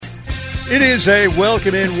It is a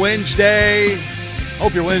Welcome In Wednesday.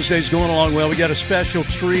 Hope your Wednesday's going along well. We got a special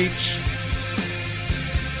treat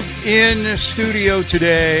in studio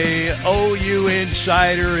today. OU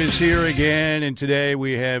Insider is here again, and today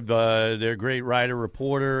we have their great writer,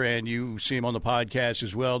 reporter, and you see him on the podcast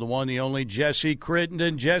as well, the one, the only, Jesse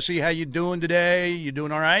Crittenden. Jesse, how you doing today? You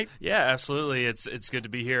doing all right? Yeah, absolutely. It's good to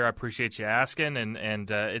be here. I appreciate you asking, and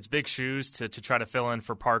it's big shoes to try to fill in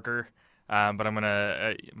for Parker. But I'm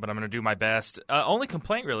gonna do my best. Only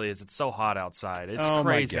complaint really is it's so hot outside. It's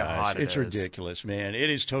crazy how hot it is. It's ridiculous, man. It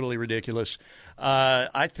is totally ridiculous.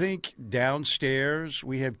 I think downstairs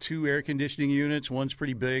we have 2 air conditioning units. One's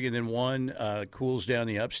pretty big, and then one cools down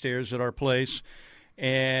the upstairs at our place.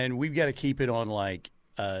 And we've got to keep it on like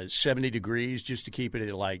 70 degrees just to keep it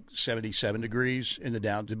at like 77 degrees in the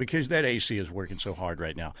down because that AC is working so hard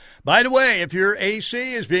right now. By the way, if your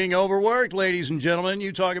AC is being overworked, ladies and gentlemen,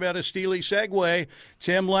 you talk about a Steely segue.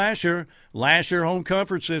 Tim Lasher Home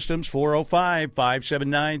Comfort Systems,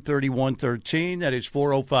 405-579-3113. That is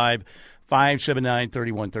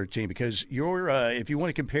 405-579-3113 because if you want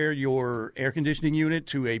to compare your air conditioning unit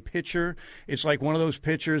to a pitcher, it's like one of those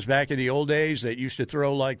pitchers back in the old days that used to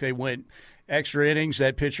throw like they went extra innings.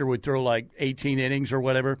 That pitcher would throw like 18 innings or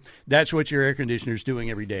whatever. That's what your air conditioner is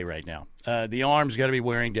doing every day right now. The arm's got to be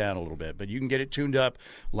wearing down a little bit, but you can get it tuned up.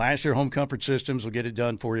 Lasher Home Comfort Systems will get it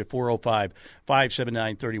done for you,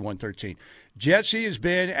 405-579-3113. Jesse has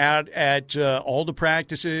been out at all the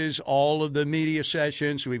practices, all of the media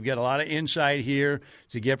sessions. We've got a lot of insight here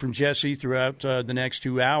to get from Jesse throughout the next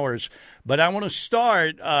 2 hours. But I want to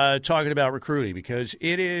start talking about recruiting because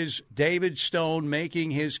it is David Stone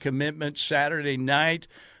making his commitment Saturday night.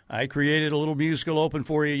 I created a little musical open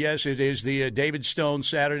for you. Yes, it is the David Stone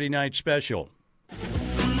Saturday Night Special.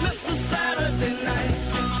 Mr. Saturday Night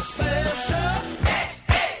Special.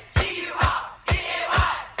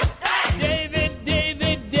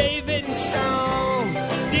 David Stone.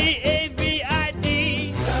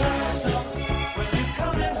 D-A-V-I-D. When you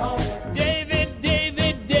coming home. David.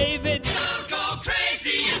 Don't go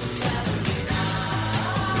crazy. Saturday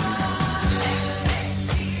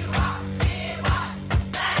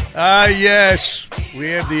night. Yes. We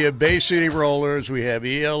have the Bay City Rollers. We have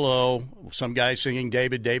ELO. Some guy singing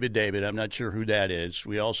David. I'm not sure who that is.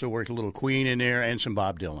 We also worked a little Queen in there and some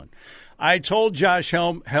Bob Dylan. I told Josh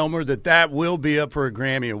Helmer that will be up for a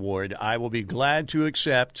Grammy Award. I will be glad to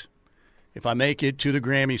accept if I make it to the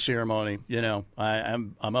Grammy ceremony. You know,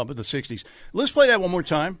 I'm up at the 60s. Let's play that one more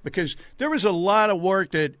time because there was a lot of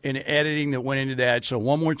work and editing that went into that. So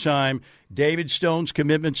one more time, David Stone's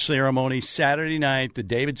commitment ceremony, Saturday night, the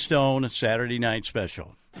David Stone Saturday Night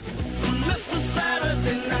Special. Mr.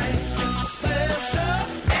 Saturday Night Special.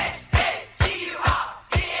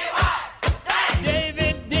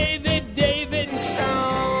 David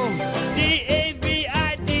Stone.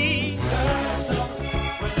 D-A-V-I-D.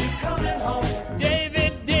 When you coming home.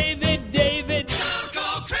 David. Don't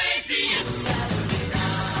go crazy. Saturday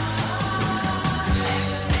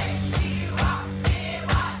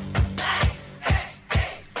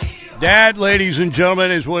That, ladies and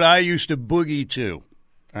gentlemen, is what I used to boogie to.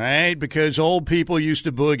 All right, because old people used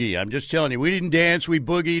to boogie. I'm just telling you, we didn't dance, we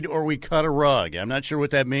boogied, or we cut a rug. I'm not sure what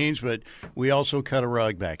that means, but we also cut a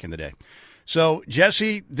rug back in the day. So,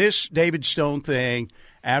 Jesse, this David Stone thing,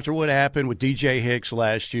 after what happened with DJ Hicks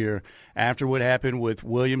last year, after what happened with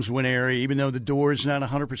Williams-Winery, even though the door is not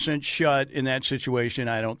 100% shut in that situation,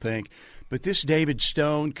 I don't think, but this David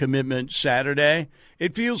Stone commitment Saturday,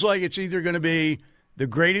 it feels like it's either going to be the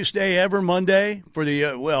greatest day ever Monday for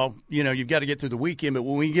the, you've got to get through the weekend, but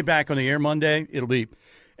when we get back on the air Monday, it'll be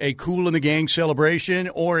a Kool and the Gang celebration,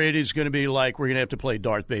 or it is going to be like we're going to have to play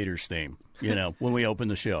Darth Vader's theme, when we open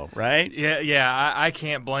the show, right? Yeah. I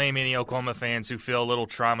can't blame any Oklahoma fans who feel a little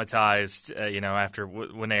traumatized, after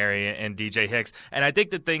Winery and DJ Hicks. And I think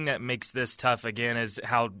the thing that makes this tough, again, is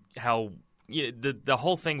how the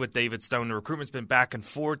whole thing with David Stone, the recruitment's been back and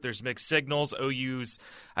forth. There's mixed signals. OU's,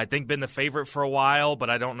 I think, been the favorite for a while, but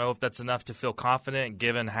I don't know if that's enough to feel confident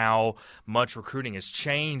given how much recruiting has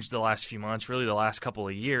changed the last few months, really the last couple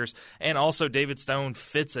of years. And also David Stone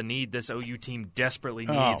fits a need this OU team desperately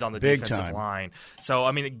needs on the defensive line.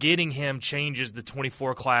 So, getting him changes the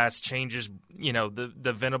 24 class, changes,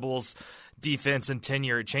 the Venables defense and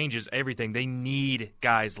tenure, it changes everything. They need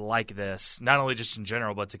guys like this, not only just in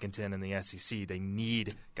general, but to contend in the SEC. They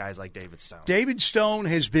need guys like David Stone. David Stone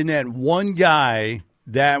has been that one guy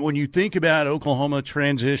that when you think about Oklahoma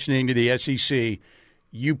transitioning to the SEC,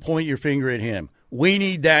 you point your finger at him. We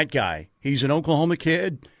need that guy. He's an Oklahoma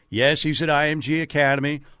kid. Yes, he's at IMG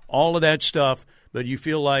Academy, all of that stuff. but you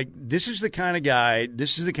feel like this is the kind of guy,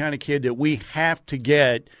 this is the kind of kid that we have to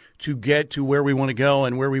get to where we want to go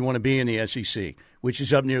and where we want to be in the SEC, which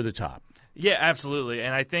is up near the top. Yeah, absolutely.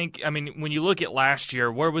 And I think, when you look at last year,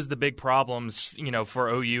 where was the big problems, for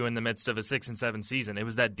OU in the midst of a 6-7 season? It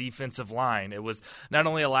was that defensive line. It was not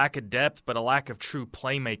only a lack of depth, but a lack of true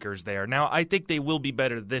playmakers there. Now, I think they will be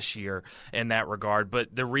better this year in that regard,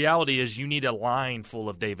 but the reality is you need a line full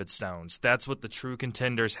of David Stones. That's what the true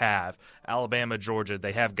contenders have. Alabama, Georgia,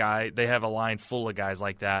 they have a line full of guys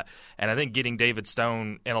like that. And I think getting David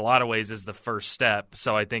Stone in a lot of ways is the first step.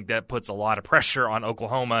 So I think that puts a lot of pressure on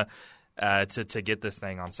Oklahoma to get this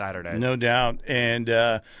thing on Saturday. No doubt.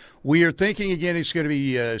 And we are thinking, again, it's going to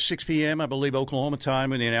be 6 p.m., I believe, Oklahoma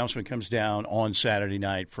time, when the announcement comes down on Saturday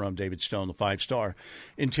night from David Stone, the 5-star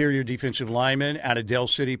interior defensive lineman out of Del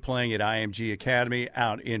City, playing at IMG Academy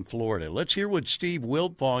out in Florida. Let's hear what Steve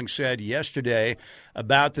Wiltfong said yesterday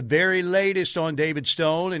about the very latest on David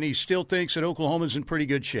Stone, and he still thinks that Oklahoma's in pretty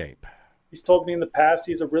good shape. He's told me in the past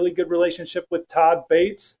he has a really good relationship with Todd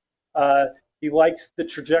Bates. He likes the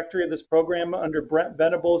trajectory of this program under Brent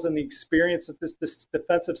Venables and the experience that this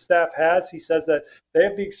defensive staff has. He says that they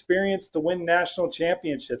have the experience to win national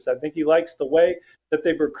championships. I think he likes the way that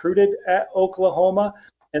they've recruited at Oklahoma.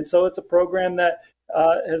 And so it's a program that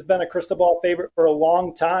has been a crystal ball favorite for a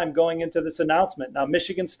long time going into this announcement. Now,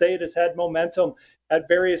 Michigan State has had momentum at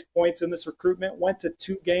various points in this recruitment, went to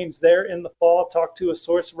 2 games there in the fall, talked to a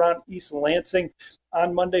source around East Lansing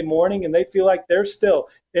on Monday morning, and they feel like they're still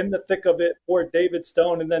in the thick of it for David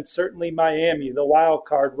Stone. And then certainly Miami, the wild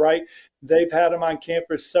card, right? They've had him on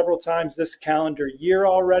campus several times this calendar year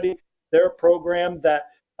already. They're a program that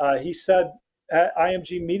he said at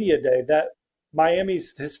IMG Media Day that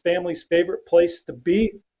Miami's his family's favorite place to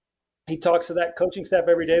be. He talks to that coaching staff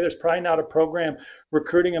every day. There's probably not a program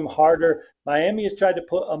recruiting him harder. Miami has tried to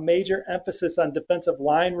put a major emphasis on defensive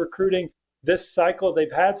line recruiting this cycle.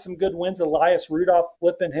 They've had some good wins. Elias Rudolph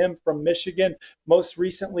flipping him from Michigan most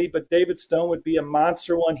recently, but David Stone would be a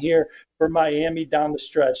monster one here for Miami down the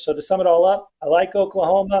stretch. So to sum it all up, I like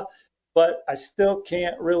Oklahoma, but I still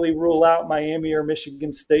can't really rule out Miami or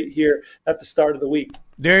Michigan State here at the start of the week.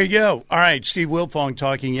 There you go. All right, Steve Wiltfong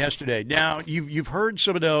talking yesterday. Now, you've heard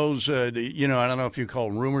some of those, I don't know if you call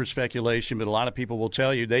them rumor speculation, but a lot of people will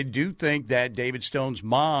tell you they do think that David Stone's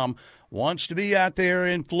mom wants to be out there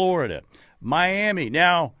in Florida. Miami.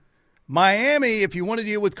 Now, Miami, if you want to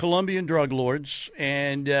deal with Colombian drug lords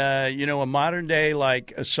and, a modern-day,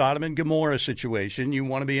 like a Sodom and Gomorrah situation, you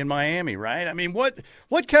want to be in Miami, right? I mean, what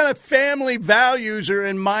kind of family values are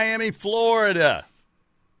in Miami, Florida?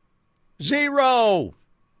 Zero.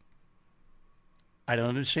 I don't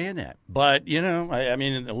understand that. But,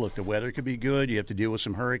 look, the weather could be good. You have to deal with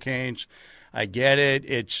some hurricanes. I get it.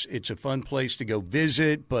 It's a fun place to go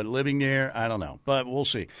visit, but living there, I don't know. But we'll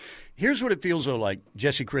see. Here's what it feels, though, like.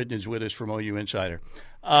 Jesse Critton is with us from OU Insider.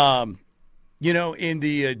 In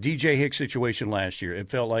the DJ Hicks situation last year, it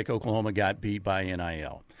felt like Oklahoma got beat by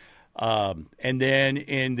NIL. And then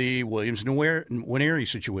in the Williams Nwaneri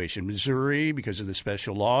situation, Missouri, because of the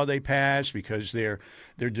special law they passed, because they're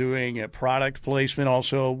doing a product placement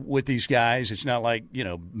also with these guys. It's not like,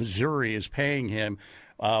 Missouri is paying him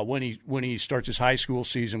when he starts his high school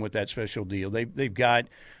season with that special deal. They've got,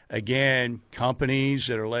 again, companies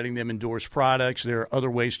that are letting them endorse products. There are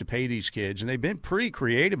other ways to pay these kids, and they've been pretty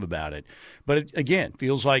creative about it. But it, again,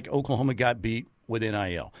 feels like Oklahoma got beat with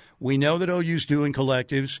NIL. We know that OU's doing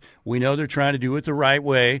collectives. We know they're trying to do it the right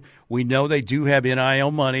way. We know they do have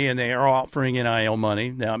NIL money, and they are offering NIL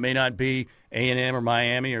money. Now, it may not be A&M or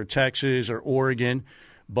Miami or Texas or Oregon,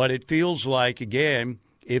 but it feels like, again,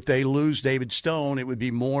 if they lose David Stone, it would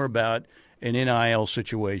be more about an NIL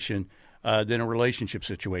situation than a relationship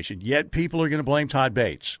situation. Yet people are going to blame Todd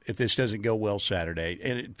Bates if this doesn't go well Saturday.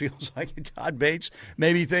 And it feels like Todd Bates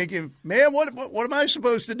may be thinking, man, what am I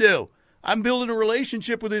supposed to do? I'm building a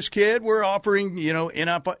relationship with this kid. We're offering,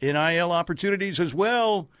 NIL opportunities as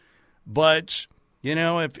well. But,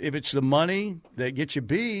 if it's the money that gets you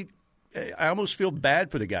beat, I almost feel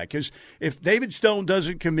bad for the guy. Because if David Stone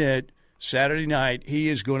doesn't commit Saturday night, he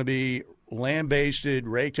is going to be lambasted,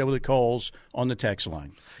 raked over the coals on the text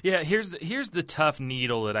line. Yeah, here's the tough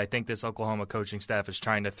needle that I think this Oklahoma coaching staff is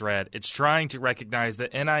trying to thread. It's trying to recognize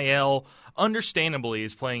that NIL, understandably,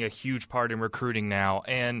 is playing a huge part in recruiting now.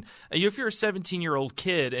 And if you're a 17-year-old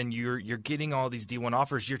kid and you're getting all these D1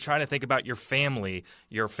 offers, you're trying to think about your family.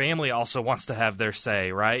 Your family also wants to have their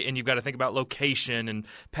say, right? And you've got to think about location and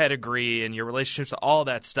pedigree and your relationships, all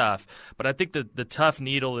that stuff. But I think the tough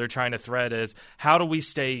needle they're trying to thread is, how do we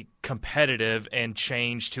stay competitive and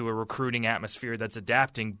change to a recruiting atmosphere that's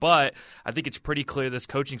adapting. But I think it's pretty clear this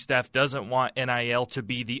coaching staff doesn't want NIL to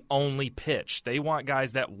be the only pitch. They want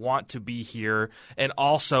guys that want to be here and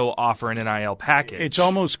also offer an NIL package. It's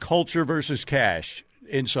almost culture versus cash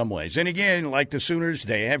in some ways. And again, like the Sooners,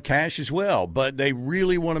 they have cash as well, but they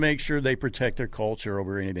really want to make sure they protect their culture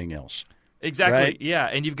over anything else. Exactly, right? Yeah,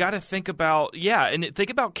 and you've got to think about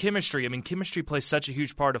chemistry. I mean, chemistry plays such a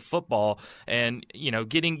huge part of football, and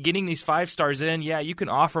getting these 5 stars in. Yeah, you can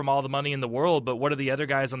offer them all the money in the world, but what are the other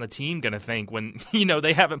guys on the team going to think when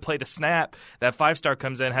they haven't played a snap? That 5-star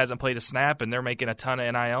comes in, hasn't played a snap, and they're making a ton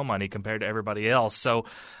of NIL money compared to everybody else. So,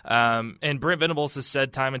 and Brent Venables has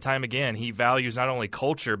said time and time again, he values not only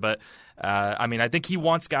culture, but I think he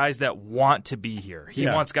wants guys that want to be here. He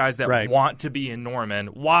wants guys that want to be in Norman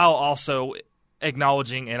while also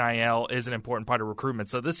acknowledging NIL is an important part of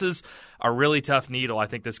recruitment. So this is a really tough needle I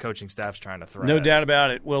think this coaching staff's trying to thread. No doubt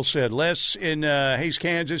about it. Well said. Les in Hays,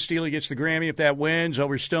 Kansas. Steely gets the Grammy if that wins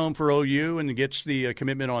over Stone for OU and gets the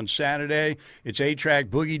commitment on Saturday. It's 8-track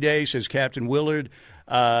Boogie Day, says Captain Willard.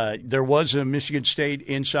 There was a Michigan State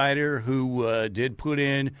insider who did put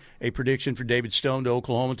in a prediction for David Stone to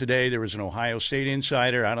Oklahoma today. There was an Ohio State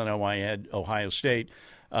insider. I don't know why he had Ohio State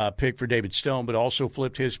pick for David Stone, but also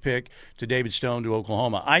flipped his pick to David Stone to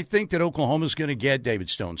Oklahoma. I think that Oklahoma's going to get David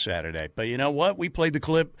Stone Saturday. But you know what? We played the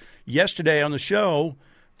clip yesterday on the show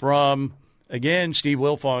from, again, Steve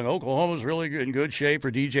Wilfong. Oklahoma's really in good shape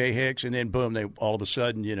for DJ Hicks. And then, boom, they all of a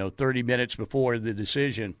sudden, 30 minutes before the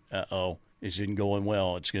decision, this isn't going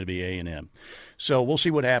well. It's going to be A&M. So we'll see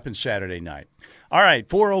what happens Saturday night. All right,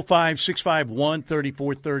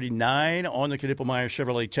 405-651-3439 on the Knippelmeyer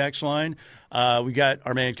Chevrolet text line. We got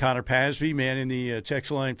our man Connor Pasby, man in the text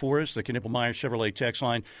line for us, the Knippelmeyer Chevrolet text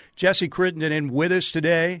line. Jesse Crittenden in with us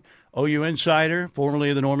today, OU insider, formerly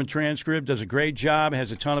of the Norman Transcript, does a great job,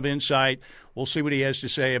 has a ton of insight. We'll see what he has to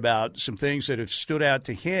say about some things that have stood out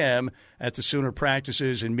to him at the Sooner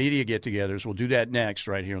practices and media get-togethers. We'll do that next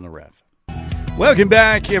right here on the Ref. Welcome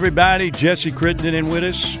back, everybody. Jesse Crittenden in with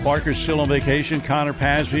us. Parker's still on vacation. Connor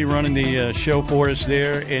Pasby running the show for us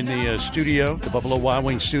there in the studio, the Buffalo Wild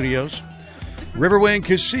Wings studios. Riverwind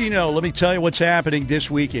Casino, let me tell you what's happening this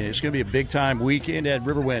weekend. It's going to be a big-time weekend at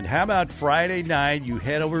Riverwind. How about Friday night, you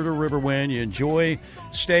head over to Riverwind, you enjoy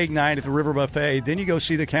steak night at the River Buffet, then you go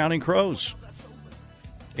see the Counting Crows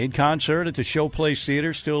in concert at the Showplace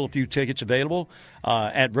Theater. Still a few tickets available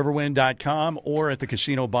at riverwind.com or at the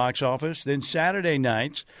casino box office. Then Saturday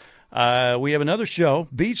nights, we have another show,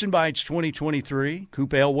 Beats and Bites 2023.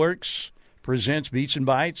 Coop Ale Works presents Beats and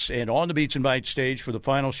Bites. And on the Beats and Bites stage for the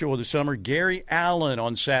final show of the summer, Gary Allen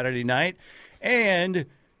on Saturday night. And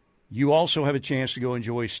you also have a chance to go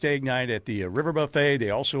enjoy steak night at the River Buffet. They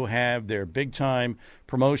also have their big-time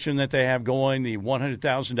promotion that they have going, the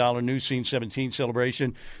 $100,000 New Scene 17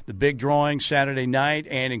 celebration, the big drawing Saturday night,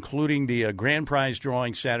 and including the grand prize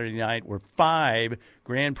drawing Saturday night, where 5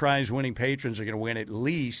 grand prize winning patrons are going to win at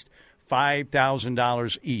least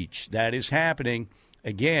 $5,000 each. That is happening,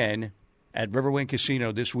 again, at Riverwind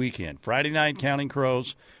Casino this weekend. Friday night, Counting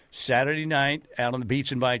Crows. Saturday night, out on the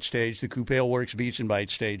Beats and Bites stage, the Coop Ale Works Beats and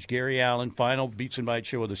Bites stage. Gary Allen, final Beats and Bites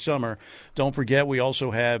show of the summer. Don't forget, we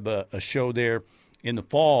also have a show there in the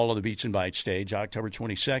fall on the Beats and Bites stage, October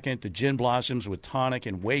 22nd, the Gin Blossoms with Tonic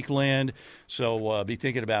and Wakeland. So be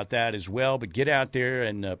thinking about that as well. But get out there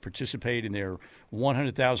and participate in their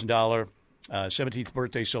 $100,000 17th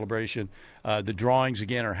birthday celebration. The drawings,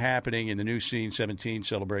 again, are happening in the New Scene 17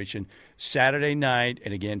 celebration Saturday night.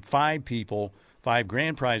 And, again, 5 people, 5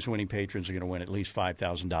 grand prize winning patrons are going to win at least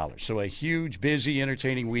 $5,000. So a huge, busy,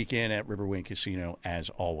 entertaining weekend at Riverwind Casino, as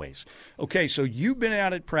always. Okay, so you've been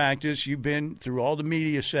out at practice. You've been through all the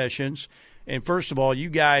media sessions. And first of all, you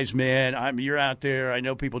guys, man, you're out there. I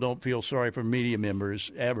know people don't feel sorry for media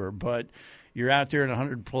members ever, but you're out there in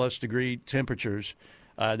 100-plus degree temperatures.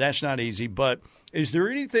 That's not easy. But is there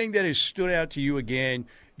anything that has stood out to you again,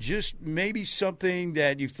 just maybe something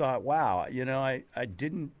that you thought, wow, I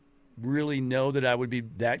didn't really know that I would be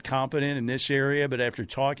that confident in this area, but after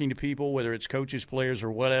talking to people, whether it's coaches, players, or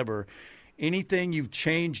whatever, anything you've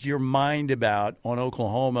changed your mind about on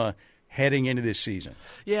Oklahoma heading into this season?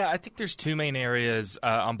 Yeah, I think there's 2 main areas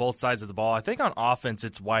on both sides of the ball. I think on offense,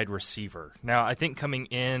 it's wide receiver. Now, I think coming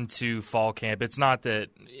into fall camp, it's not that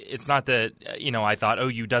I thought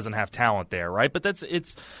OU doesn't have talent there, right? But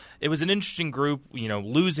it was an interesting group,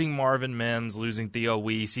 losing Marvin Mims, losing Theo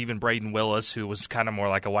Weiss, even Braden Willis, who was kind of more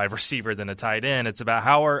like a wide receiver than a tight end. It's about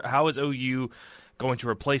how is OU going to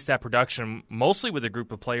replace that production mostly with a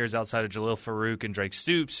group of players outside of Jalil Farouk and Drake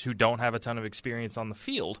Stoops who don't have a ton of experience on the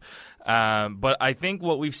field. But I think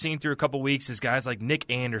what we've seen through a couple weeks is guys like Nick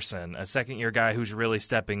Anderson, a second-year guy who's really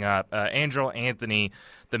stepping up. Andrew Anthony,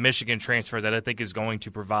 the Michigan transfer that I think is going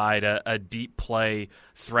to provide a deep play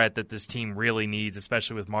threat that this team really needs,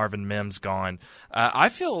 especially with Marvin Mims gone. I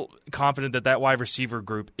feel confident that wide receiver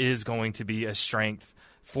group is going to be a strength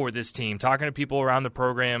for this team. Talking to people around the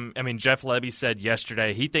program, I mean, Jeff Lebby said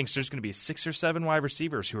yesterday he thinks there's going to be 6 or 7 wide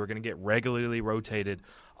receivers who are going to get regularly rotated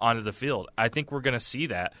onto the field. I think we're going to see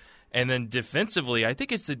that. And then defensively, I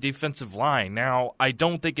think it's the defensive line. Now, I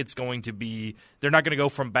don't think it's going to be – they're not going to go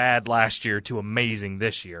from bad last year to amazing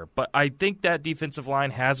this year. But I think that defensive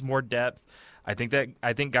line has more depth. I think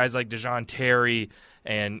guys like Dejon Terry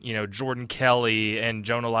and, Jordan Kelly and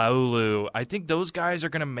Jonah Laulu, I think those guys are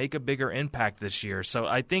going to make a bigger impact this year. So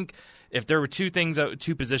I think if there were two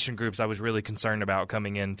position groups I was really concerned about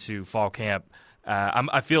coming into fall camp,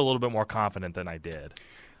 I feel a little bit more confident than I did.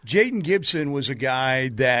 Jaden Gibson was a guy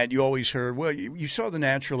that you always heard, well, you saw the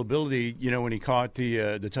natural ability, when he caught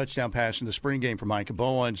the touchdown pass in the spring game for Micah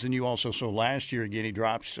Bowens. Then you also saw last year, again, he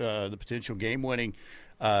drops the potential game-winning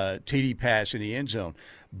TD pass in the end zone.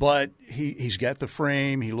 But he's got the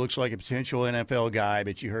frame. He looks like a potential NFL guy.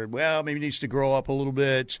 But you heard, well, maybe he needs to grow up a little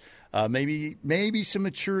bit. Maybe some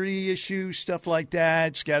maturity issues, stuff like that.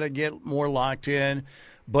 It's got to get more locked in.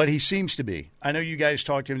 But he seems to be. I know you guys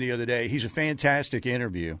talked to him the other day. He's a fantastic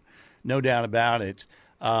interview, no doubt about it.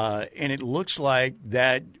 And it looks like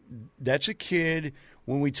that's a kid,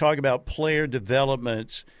 when we talk about player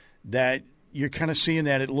development, that you're kind of seeing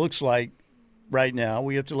that it looks like right now.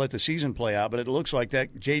 We have to let the season play out, but it looks like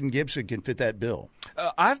that Jaden Gibson can fit that bill.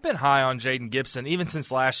 I've been high on Jaden Gibson even since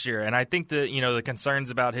last year, and I think that the concerns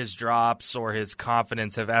about his drops or his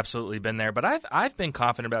confidence have absolutely been there. But I've been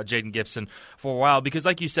confident about Jaden Gibson for a while because,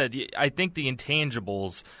 like you said, I think the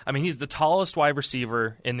intangibles. I mean, he's the tallest wide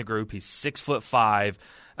receiver in the group. He's 6'5".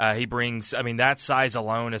 He brings, that size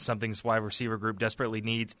alone is something this wide receiver group desperately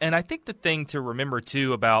needs. And I think the thing to remember,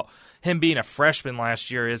 too, about him being a freshman last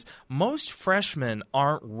year is most freshmen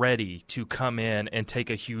aren't ready to come in and take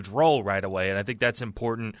a huge role right away. And I think that's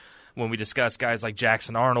important when we discuss guys like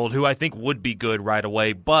Jackson Arnold, who I think would be good right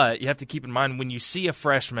away. But you have to keep in mind when you see a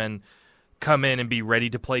freshman come in and be ready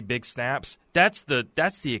to play big snaps, that's the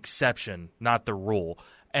exception, not the rule.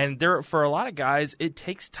 And for a lot of guys, it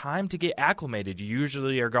takes time to get acclimated. You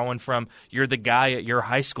usually are going from you're the guy at your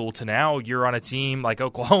high school to now you're on a team like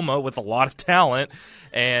Oklahoma with a lot of talent,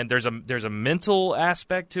 and there's a mental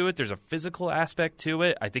aspect to it. There's a physical aspect to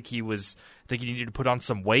it. I think he needed to put on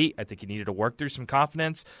some weight. I think he needed to work through some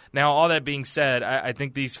confidence. Now, all that being said, I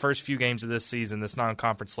think these first few games of this season, this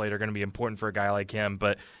non-conference slate, are going to be important for a guy like him.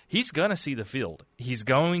 But he's going to see the field. He's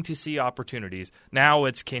going to see opportunities. Now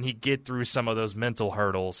it's can he get through some of those mental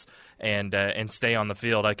hurdles and stay on the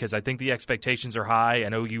field? Because I think the expectations are high. I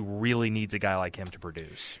know OU really needs a guy like him to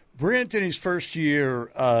produce. Brent, in his first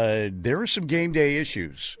year, there were some game day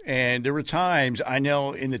issues. And there were times, I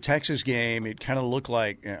know in the Texas game, it kind of looked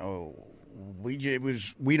like,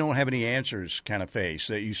 we don't have any answers kind of face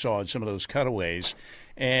that you saw in some of those cutaways.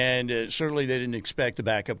 And certainly they didn't expect the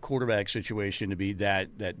backup quarterback situation to be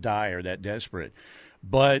that dire, that desperate.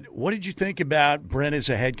 But what did you think about Brent as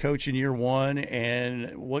a head coach in year one,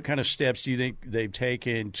 and what kind of steps do you think they've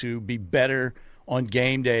taken to be better on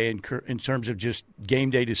game day in terms of just game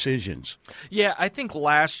day decisions? Yeah, I think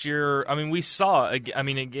last year, we saw,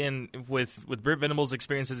 again, with Britt Venables'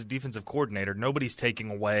 experience as a defensive coordinator, nobody's taking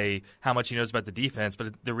away how much he knows about the defense,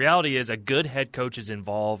 but the reality is a good head coach is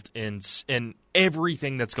involved in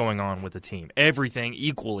everything that's going on with the team, everything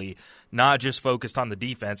equally, not just focused on the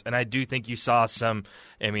defense. And I do think you saw some,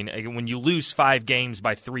 when you lose 5 games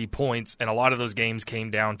by 3 points, and a lot of those games came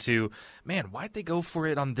down to, man, why'd they go for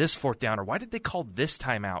it on this 4th down, or why did they call this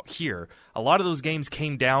timeout here? A lot of those games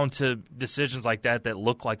came down to decisions like that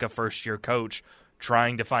look like a first-year coach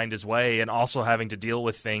trying to find his way and also having to deal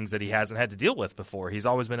with things that he hasn't had to deal with before. He's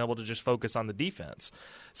always been able to just focus on the defense.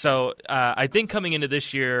 So I think coming into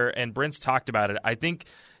this year, and Brent's talked about it, I think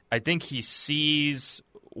he sees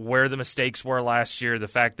where the mistakes were last year, the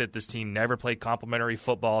fact that this team never played complementary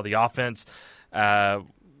football, the offense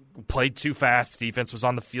played too fast, the defense was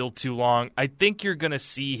on the field too long. I think you're going to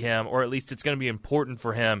see him, or at least it's going to be important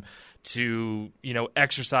for him to,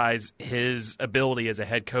 exercise his ability as a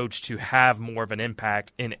head coach to have more of an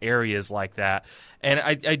impact in areas like that. And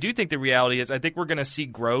I do think the reality is I think we're going to see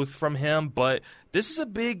growth from him, but this is a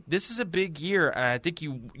big year, and I think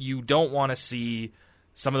you don't want to see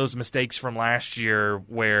some of those mistakes from last year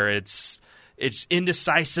where it's it's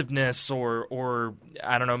indecisiveness or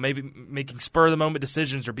I don't know, maybe making spur-of-the-moment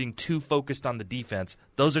decisions or being too focused on the defense.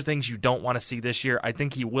 Those are things you don't want to see this year. I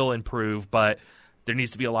think he will improve, but there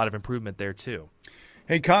needs to be a lot of improvement there too.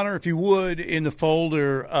 Hey, Connor, if you would, in the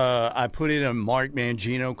folder, I put in a Mark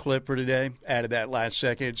Mangino clip for today. Added that last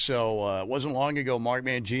second. So it wasn't long ago Mark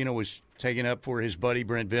Mangino was taking up for his buddy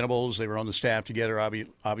Brent Venables. They were on the staff together,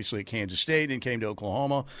 obviously at Kansas State, and came to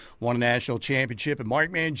Oklahoma, won a national championship. And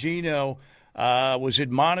Mark Mangino was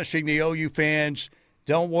admonishing the OU fans,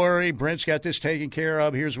 don't worry, Brent's got this taken care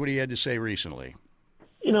of. Here's what he had to say recently.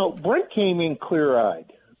 Brent came in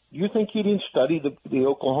clear-eyed. You think he didn't study the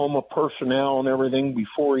Oklahoma personnel and everything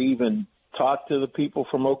before he even talked to the people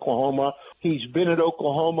from Oklahoma? He's been at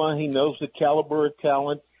Oklahoma. He knows the caliber of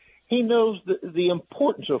talent. He knows the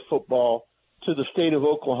importance of football to the state of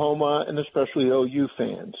Oklahoma and especially OU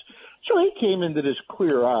fans. So he came into this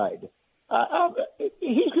clear-eyed.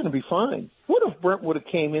 He's going to be fine. What if Brent would have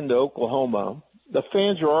came into Oklahoma? The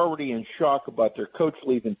fans are already in shock about their coach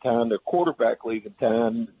leaving town, their quarterback leaving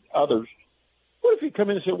town, others. What if you come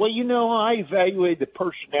in and say, well, I evaluated the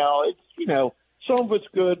personnel. It's, some of it's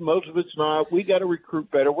good, most of it's not. We got to recruit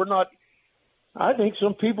better. We're not – I think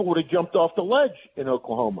some people would have jumped off the ledge in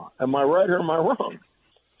Oklahoma. Am I right or am I wrong?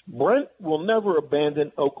 Brent will never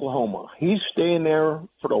abandon Oklahoma. He's staying there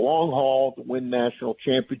for the long haul to win national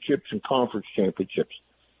championships and conference championships.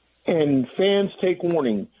 And fans, take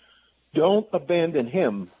warning. Don't abandon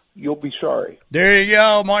him. You'll be sorry. There you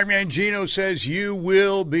go. Mark Mangino says you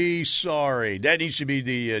will be sorry. That needs to be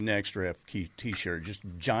the next ref T-shirt. Just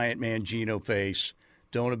giant Mangino face.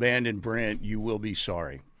 Don't abandon Brent. You will be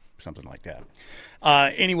sorry. Something like that.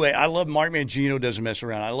 Anyway, I love Mark Mangino doesn't mess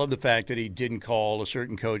around. I love the fact that he didn't call a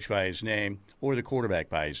certain coach by his name or the quarterback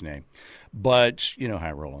by his name. But you know how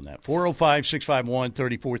I roll on that.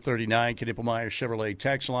 405-651-3439, Knippelmeyer Chevrolet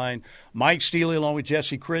text line. Mike Steele along with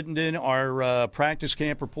Jesse Crittenden, our practice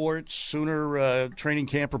camp reports, Sooner training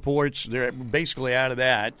camp reports. They're basically out of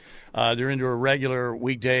that. They're into a regular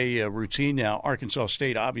weekday routine now. Arkansas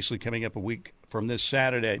State obviously coming up a week from this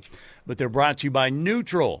Saturday. But they're brought to you by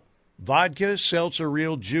Neutral Vodka Seltzer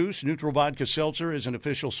Real Juice. Neutral Vodka Seltzer is an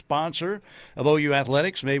official sponsor of OU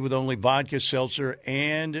Athletics, made with only vodka, seltzer,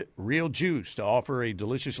 and real juice to offer a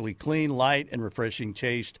deliciously clean, light, and refreshing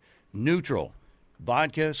taste. Neutral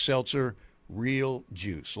Vodka Seltzer Real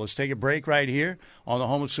Juice. Let's take a break right here on the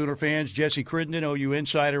Home of Sooner Fans. Jesse Crittenden, OU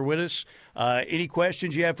Insider, with us. Any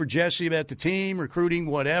questions you have for Jesse about the team, recruiting,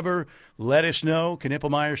 whatever, let us know.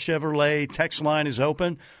 Knippelmeyer Chevrolet text line is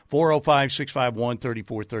open,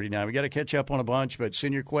 405-651-3439. We got to catch up on a bunch, but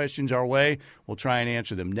send your questions our way. We'll try and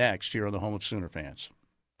answer them next here on the Home of Sooner Fans.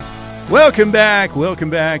 Welcome back. Welcome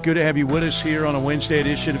back. Good to have you with us here on a Wednesday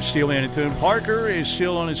edition of Steelman and Thune. Parker is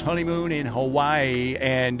still on his honeymoon in Hawaii,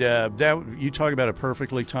 and that you talk about a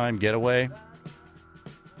perfectly timed getaway.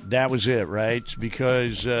 That was it, right?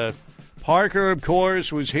 Because Parker, of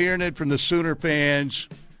course, was hearing it from the Sooner fans.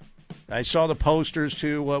 I saw the posters,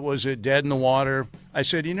 too. What was it? Dead in the Water. I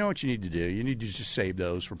said, you know what you need to do? You need to just save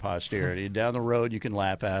those for posterity. Down the road, you can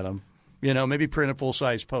laugh at them. Maybe print a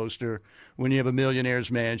full-size poster when you have a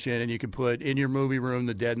millionaire's mansion, and you can put in your movie room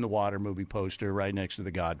the Dead in the Water movie poster right next to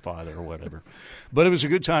The Godfather or whatever. But it was a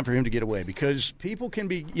good time for him to get away because people can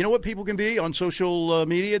be – you know what people can be on social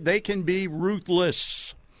media? They can be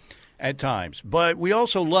ruthless at times. But we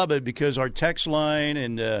also love it because our text line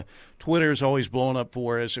and Twitter is always blowing up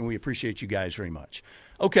for us, and we appreciate you guys very much.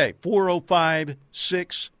 Okay, 405-651-3439,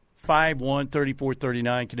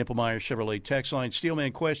 Knippelmeyer Chevrolet text line.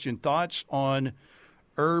 Steelman question, thoughts on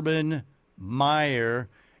Urban Meyer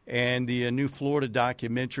and the new Florida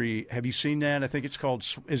documentary. Have you seen that? I think it's called,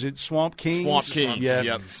 is it Swamp Kings? Swamp Kings, yeah.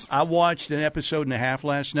 Yep. I watched an episode and a half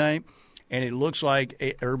last night, and it looks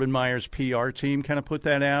like Urban Meyer's PR team kind of put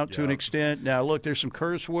that out to an extent. Now, look, there's some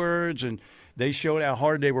curse words, and they showed how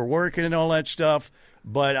hard they were working and all that stuff.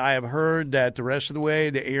 But I have heard that the rest of the way,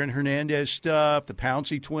 the Aaron Hernandez stuff, the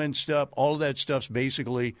Pouncey twin stuff, all of that stuff's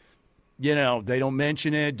basically, they don't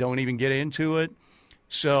mention it, don't even get into it.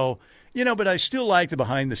 So, but I still like the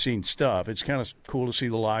behind-the-scenes stuff. It's kind of cool to see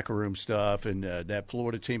the locker room stuff. And that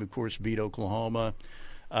Florida team, of course, beat Oklahoma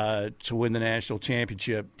to win the national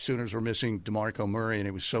championship. Sooners were missing DeMarco Murray, and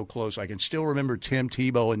it was so close. I can still remember Tim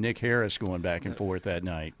Tebow and Nick Harris going back and forth that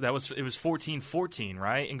night. It was 14-14,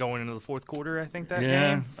 right? And going into the fourth quarter, I think that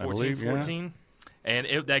yeah, game, 14-14. And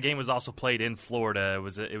that game was also played in Florida.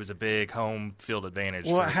 It was a big home field advantage.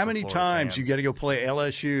 Well, for how many Florida times fans. you got to go play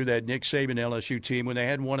LSU, that Nick Saban LSU team, when they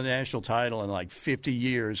hadn't won a national title in like 50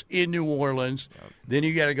 years in New Orleans? Yep. Then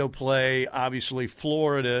you got to go play, obviously,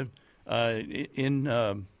 Florida.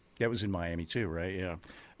 That was in Miami too, right? Yeah.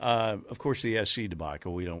 Of course, the SC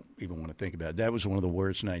debacle, we don't even want to think about it. That was one of the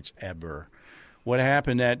worst nights ever. What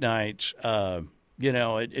happened that night,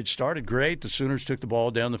 it started great. The Sooners took the ball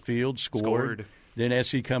down the field, scored. Then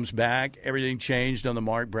SC comes back. Everything changed on the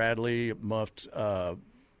Mark Bradley muffed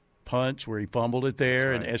punt where he fumbled it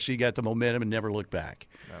there, and SC got the momentum and never looked back.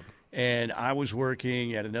 Yep. And I was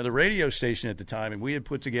working at another radio station at the time, and we had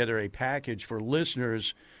put together a package for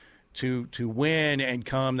listeners to win and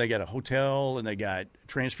come. They got a hotel and they got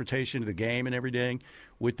transportation to the game and everything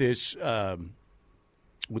with this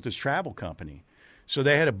travel company. So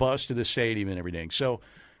they had a bus to the stadium and everything. So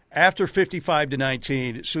after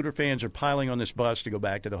 55-19, Sooner fans are piling on this bus to go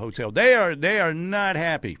back to the hotel. They are not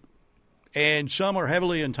happy, and some are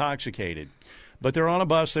heavily intoxicated. But they're on a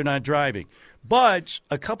bus. They're not driving. But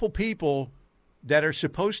a couple people that are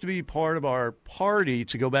supposed to be part of our party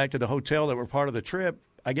to go back to the hotel that were part of the trip,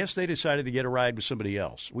 I guess they decided to get a ride with somebody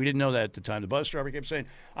else. We didn't know that at the time. The bus driver kept saying,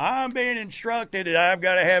 I'm being instructed that I've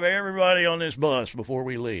got to have everybody on this bus before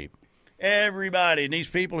we leave. Everybody. And these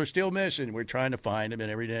people are still missing. We're trying to find them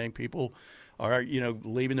and everything. People are,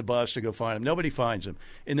 leaving the bus to go find them. Nobody finds them.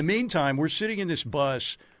 In the meantime, we're sitting in this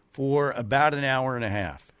bus for about an hour and a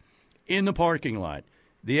half in the parking lot.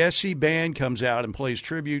 The SC band comes out and plays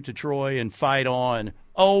tribute to Troy and Fight On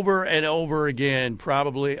over and over again,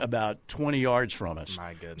 probably about 20 yards from us.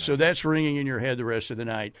 My goodness. So that's ringing in your head the rest of the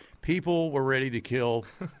night. People were ready to kill,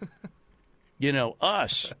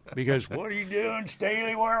 us. Because, what are you doing,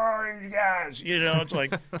 Staley? Where are you guys? It's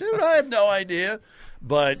like, dude, I have no idea.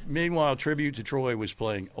 But meanwhile, tribute to Troy was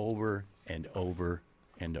playing over and over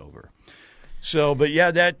and over. So, but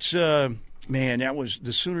yeah, that's man,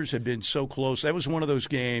 the Sooners have been so close. That was one of those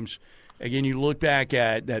games. Again, you look back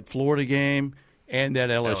at that Florida game and that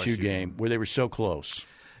LSU game where they were so close.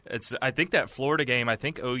 I think that Florida game,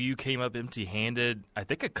 OU came up empty-handed. I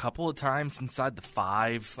think a couple of times inside the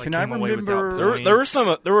 5. Can I remember?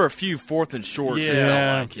 There were a few 4th and shorts.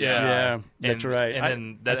 Yeah, that's right. And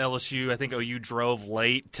then that LSU, I think OU drove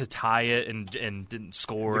late to tie it and didn't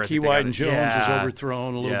score. Key White and Jones was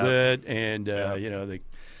overthrown a little bit, and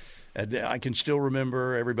I can still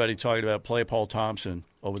remember everybody talking about play Paul Thompson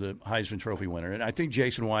over the Heisman Trophy winner. And I think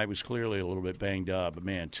Jason White was clearly a little bit banged up. But,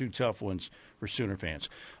 man, 2 tough ones for Sooner fans.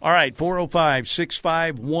 All right,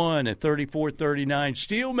 405-651-3439.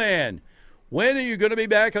 Steelman, when are you going to be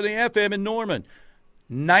back on the FM in Norman?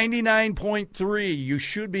 99.3 you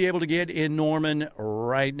should be able to get in Norman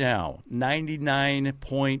right now.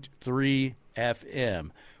 99.3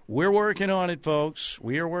 FM. We're working on it, folks.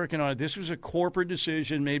 We are working on it. This was a corporate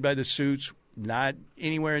decision made by the Suits, not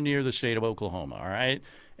anywhere near the state of Oklahoma, all right?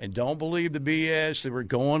 And don't believe the BS that we're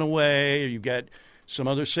going away. You've got some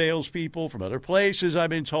other salespeople from other places, I've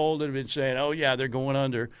been told, that have been saying, oh, yeah, they're going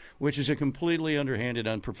under, which is a completely underhanded,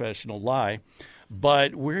 unprofessional lie.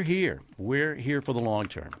 But we're here. We're here for the long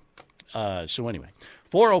term. So anyway,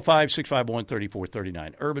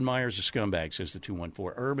 405-651-3439. Urban Meyer's a scumbag, says the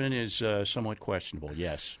 214. Urban is somewhat questionable,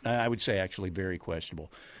 yes. I would say actually very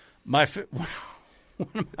questionable. One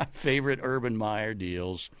of my favorite Urban Meyer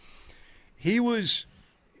deals, he was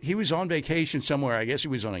on vacation somewhere. I guess he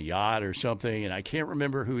was on a yacht or something, and I can't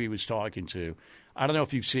remember who he was talking to. I don't know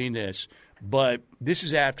if you've seen this, but this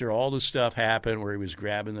is after all the stuff happened where he was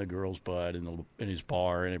grabbing the girl's butt in his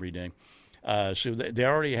bar and everything. So they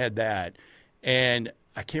already had that. And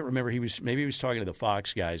I can't remember, maybe he was talking to the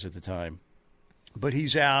Fox guys at the time. But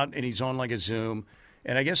he's out and he's on like a Zoom.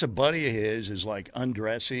 And I guess a buddy of his is like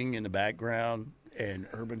undressing in the background. And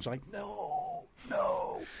Urban's like, no.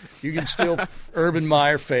 You can still, Urban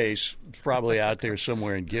Meyer face, probably out there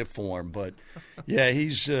somewhere in GIF form. But, yeah,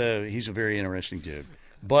 he's a very interesting dude.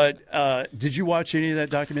 But did you watch any of that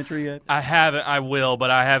documentary yet? I haven't. I will,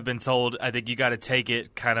 but I have been told I think you got to take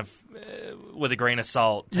it kind of with a grain of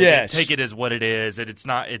salt. Take it as what it is. It's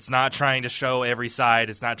not trying to show every side.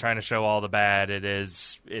 It's not trying to show all the bad.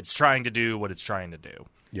 It's trying to do what it's trying to do.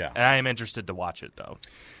 Yeah. And I am interested to watch it, though.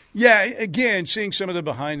 Yeah, again, seeing some of the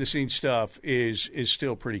behind-the-scenes stuff is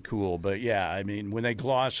still pretty cool. But, yeah, I mean, when they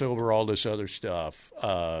gloss over all this other stuff,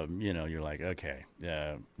 you're like, okay,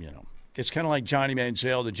 It's kind of like Johnny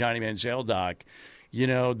Manziel, the Johnny Manziel doc.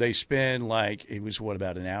 They spend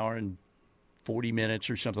about an hour and 40 minutes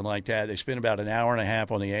or something like that. They spend about an hour and a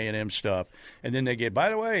half on the A&M stuff. And then they get, by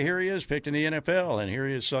the way, here he is picked in the NFL, and here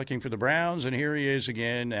he is sucking for the Browns, and here he is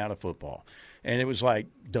again out of football. And it was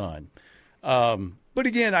done. But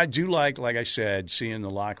again, I do like I said, seeing the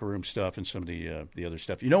locker room stuff and some of the other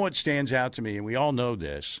stuff. You know what stands out to me, and we all know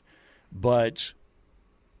this, but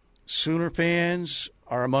Sooner fans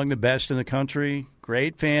are among the best in the country.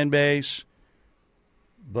 Great fan base.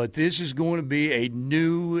 But this is going to be a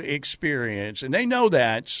new experience, and they know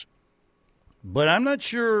that. But I'm not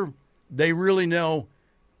sure they really know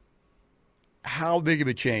how big of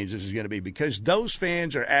a change this is going to be, because those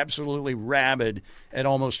fans are absolutely rabid at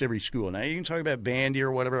almost every school. Now, you can talk about Vandy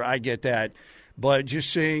or whatever. I get that. But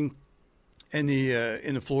just seeing in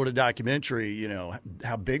the Florida documentary, you know,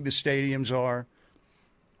 how big the stadiums are.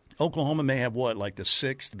 Oklahoma may have like the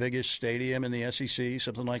 6th biggest stadium in the SEC,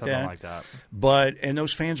 something like that. But and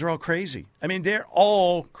those fans are all crazy. I mean, they're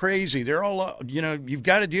all crazy. They're all, you know, you've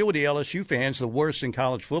got to deal with the LSU fans, the worst in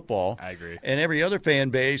college football. I agree. And every other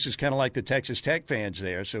fan base is kind of like the Texas Tech fans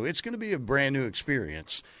there. So it's going to be a brand new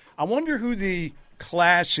experience. I wonder who the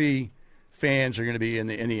classy fans are going to be in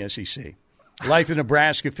the SEC. Like the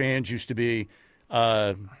Nebraska fans used to be.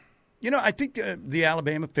 You know, I think the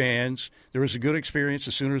Alabama fans, there was a good experience.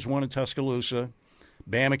 The Sooners won in Tuscaloosa.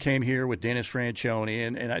 Bama came here with Dennis Franchione,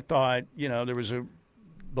 and I thought, you know,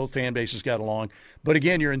 both fan bases got along. But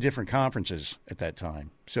again, you're in different conferences at that time,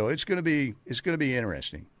 so it's going to be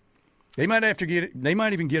interesting. They might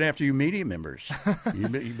even get after you media members.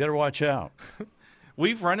 You better watch out.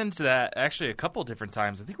 We've run into that actually a couple different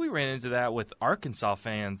times. I think we ran into that with Arkansas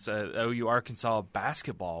fans, OU Arkansas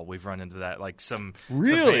basketball. We've run into that, like some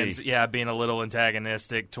fans, being a little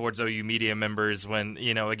antagonistic towards OU media members when,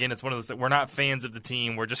 you know, again, it's one of those, we're not fans of the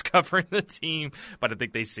team, we're just covering the team, but I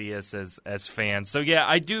think they see us as fans. So yeah,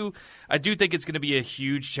 I do think it's going to be a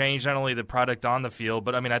huge change, not only the product on the field,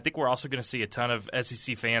 but I mean, I think we're also going to see a ton of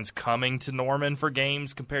SEC fans coming to Norman for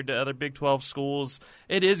games compared to other Big 12 schools.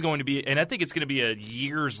 It is going to be, and I think it's going to be a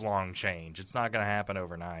years-long change. It's not going to happen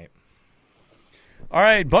overnight. All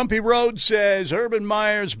right, Bumpy Road says Urban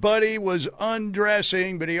Meyer's buddy was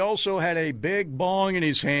undressing, but he also had a big bong in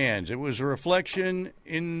his hands. It was a reflection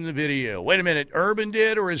in the video. Wait a minute, Urban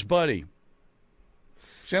did or his buddy?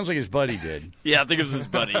 Sounds like his buddy did. Yeah, I think it was his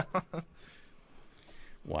buddy.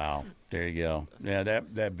 Wow, there you go. Yeah,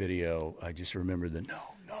 that video, I just remember the no.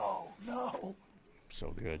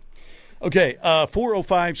 So good. Okay,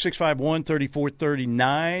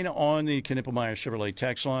 405-651-3439 on the Knippelmeyer Chevrolet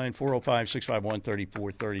text line,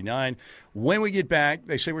 405-651-3439. When we get back,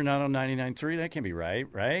 they say we're not on 99.3. That can't be right?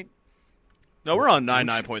 No, we're on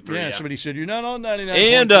 99.3. Yeah, somebody said you're not on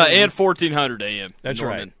 99.3. And 1400 AM. That's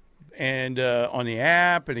Norman. right. And on the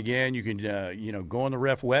app, and again, you can go on the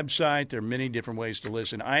Ref website. There are many different ways to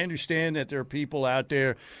listen. I understand that there are people out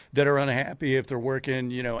there that are unhappy if they're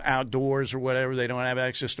working, outdoors or whatever. They don't have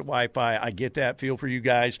access to Wi-Fi. I get that. Feel for you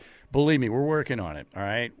guys. Believe me, we're working on it, all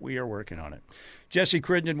right? We are working on it. Jesse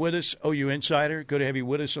Crittenden with us, OU Insider. Good to have you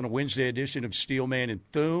with us on a Wednesday edition of Steelman and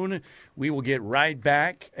Thune. We will get right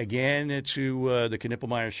back again to the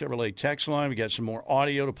Knippelmeyer Chevrolet text line. We got some more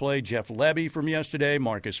audio to play. Jeff Levy from yesterday,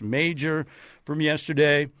 Marcus Major from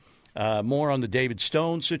yesterday. More on the David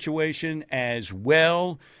Stone situation as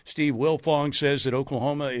well. Steve Wilfong says that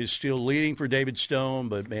Oklahoma is still leading for David Stone,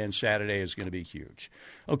 but, man, Saturday is going to be huge.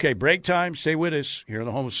 Okay, break time. Stay with us here on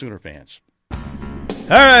the Home of Sooner Fans.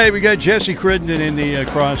 All right, we got Jesse Crittenden in the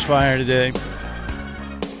crossfire today.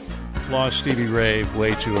 Lost Stevie Ray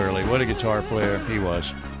way too early. What a guitar player he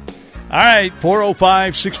was. All right,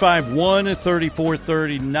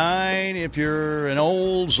 405-651-3439. If you're an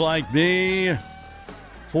olds like me,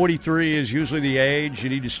 43 is usually the age you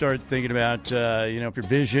need to start thinking about, if your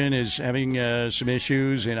vision is having some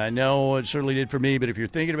issues, and I know it certainly did for me, but if you're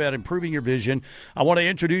thinking about improving your vision, I want to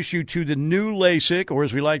introduce you to the new LASIK, or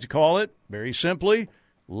as we like to call it, very simply,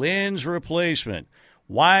 lens replacement.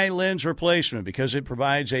 Why lens replacement? Because it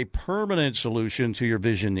provides a permanent solution to your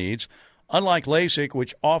vision needs. Unlike LASIK,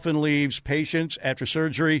 which often leaves patients after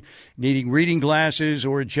surgery needing reading glasses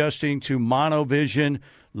or adjusting to monovision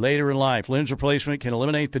later in life, lens replacement can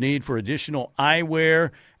eliminate the need for additional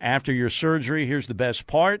eyewear after your surgery. Here's the best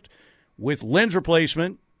part. With lens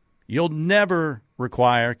replacement, you'll never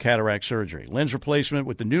require cataract surgery. Lens replacement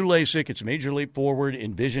with the new LASIK, it's a major leap forward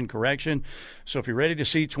in vision correction. So if you're ready to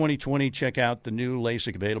see 2020, check out the new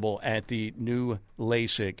LASIK available at the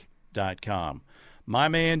newlasik.com. My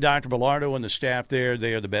man, Dr. Bellardo, and the staff there,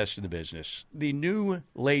 they are the best in the business. The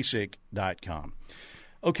newlasik.com.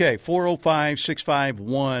 Okay,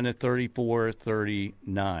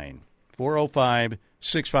 405-651-3439.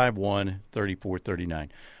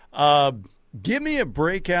 405-651-3439. Give me a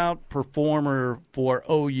breakout performer for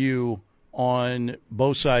OU on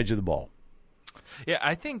both sides of the ball. Yeah,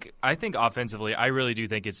 I think offensively, I really do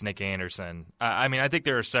think it's Nick Anderson. I think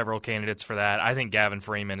there are several candidates for that. I think Gavin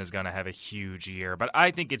Freeman is going to have a huge year, but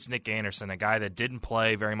I think it's Nick Anderson, a guy that didn't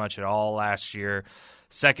play very much at all last year.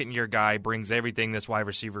 Second-year guy, brings everything this wide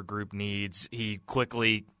receiver group needs. He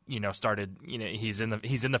quickly, started. He's in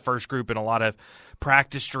the first group in a lot of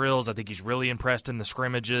practice drills. I think he's really impressed in the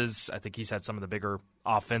scrimmages. I think he's had some of the bigger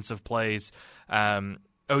offensive plays.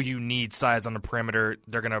 OU needs size on the perimeter.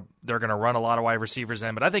 They're gonna run a lot of wide receivers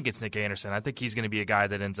in, but I think it's Nick Anderson. I think he's going to be a guy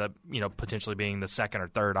that ends up potentially being the second or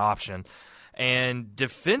third option. And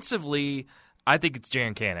defensively, I think it's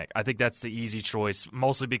Jaren Kanak. I think that's the easy choice,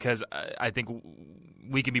 mostly because I think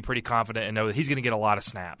we can be pretty confident and know that he's going to get a lot of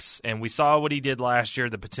snaps. And we saw what he did last year.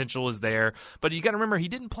 The potential is there. But you got to remember, he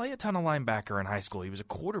didn't play a ton of linebacker in high school. He was a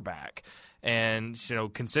quarterback. And,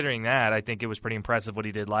 considering that, I think it was pretty impressive what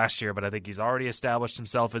he did last year. But I think he's already established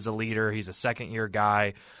himself as a leader. He's a second-year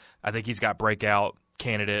guy. I think he's got breakout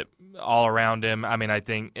candidate all around him. I mean, I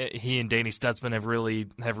think he and Danny Stutzman have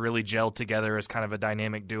really gelled together as kind of a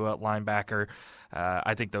dynamic duo at linebacker.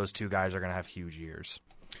 I think those two guys are going to have huge years.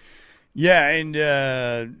 Yeah, and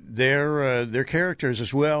they're characters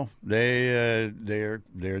as well. They're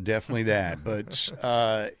definitely that. But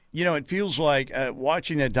it feels like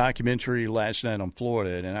watching that documentary last night on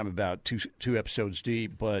Florida, and I'm about two episodes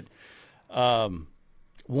deep. But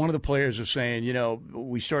one of the players was saying,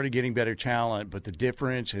 we started getting better talent, but the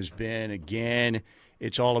difference has been, again,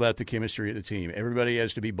 it's all about the chemistry of the team. Everybody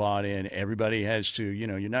has to be bought in. Everybody has to,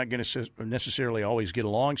 you're not going to necessarily always get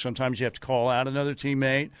along. Sometimes you have to call out another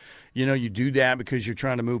teammate. You do that because you're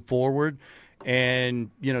trying to move forward. And,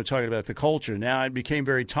 talking about the culture. Now, it became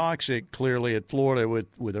very toxic, clearly, at Florida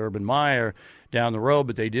with Urban Meyer down the road,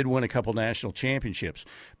 but they did win a couple national championships.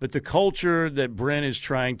 But the culture that Brent is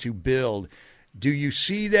trying to build, do you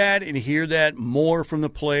see that and hear that more from the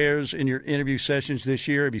players in your interview sessions this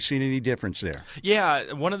year? Have you seen any difference there?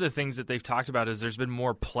 Yeah, one of the things that they've talked about is there's been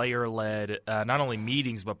more player-led, not only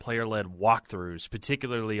meetings, but player-led walkthroughs,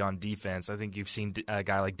 particularly on defense. I think you've seen a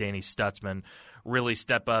guy like Danny Stutzman really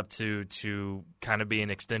step up to kind of be an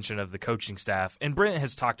extension of the coaching staff. And Brent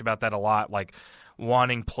has talked about that a lot, like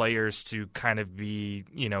wanting players to kind of be,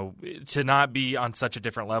 to not be on such a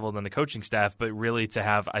different level than the coaching staff, but really to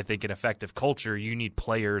have, I think, an effective culture. You need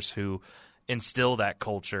players who instill that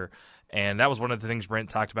culture. And that was one of the things Brent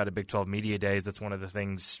talked about at Big 12 Media Days. That's one of the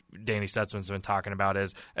things Danny Stutzman's been talking about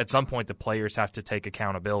is at some point the players have to take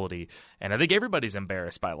accountability. And I think everybody's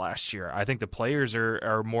embarrassed by last year. I think the players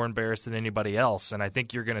are more embarrassed than anybody else. And I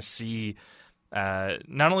think you're going to see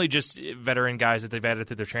not only just veteran guys that they've added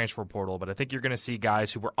through their transfer portal, but I think you're going to see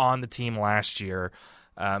guys who were on the team last year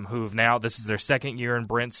who've now, this is their second year in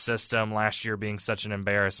Brent's system, last year being such an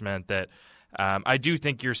embarrassment that I do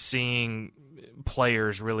think you're seeing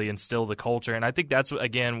players really instill the culture. And I think that's,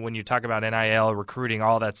 again, when you talk about NIL, recruiting,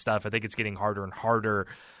 all that stuff, I think it's getting harder and harder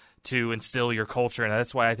to instill your culture. And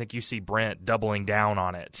that's why I think you see Brent doubling down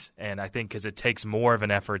on it. And I think because it takes more of an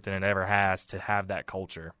effort than it ever has to have that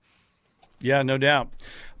culture. Yeah, no doubt.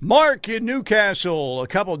 Mark in Newcastle,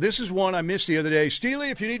 this is one I missed the other day. Steely,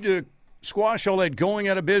 if you need to squash all that going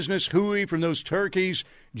out of business hooey from those turkeys,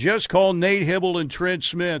 just call Nate Hibble and Trent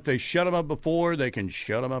Smith. They shut them up before, they can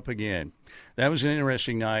shut them up again. That was an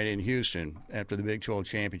interesting night in Houston after the Big 12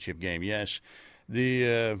 championship game. Yes,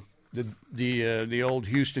 the old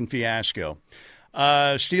Houston fiasco.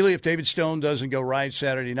 Steely, if David Stone doesn't go right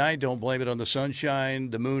Saturday night, don't blame it on the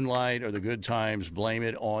sunshine, the moonlight, or the good times. Blame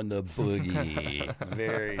it on the boogie.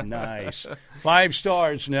 Very nice. 5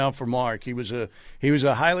 stars now for Mark. He was a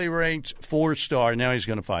highly ranked 4-star. Now he's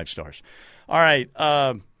going to 5 stars. All right,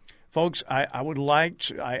 folks. I would like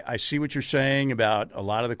to. I see what you're saying about a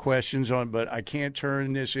lot of the questions but I can't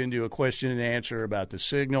turn this into a question and answer about the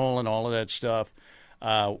signal and all of that stuff.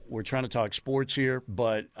 We're trying to talk sports here,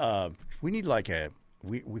 but we need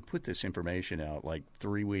we put this information out like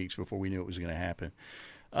 3 weeks before we knew it was going to happen.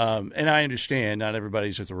 And I understand not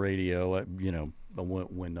everybody's at the radio,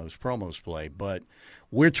 when those promos play, but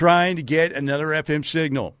we're trying to get another FM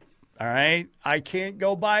signal. All right? I can't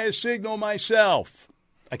go buy a signal myself.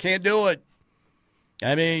 I can't do it.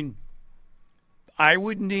 I mean, I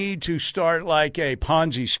would need to start like a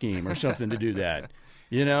Ponzi scheme or something to do that.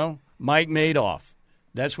 Mike Madoff.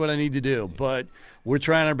 That's what I need to do. But we're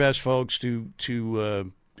trying our best, folks, to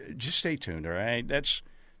just stay tuned, all right? That's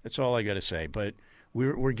all I got to say. But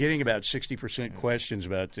we're getting about 60% questions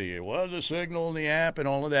about the signal in the app and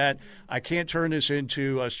all of that. I can't turn this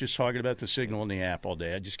into us just talking about the signal in the app all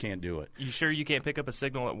day. I just can't do it. You sure you can't pick up a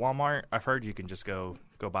signal at Walmart? I've heard you can just go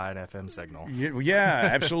buy an FM signal. Yeah,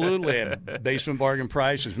 absolutely. At basement bargain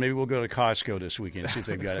prices. Maybe we'll go to Costco this weekend and see if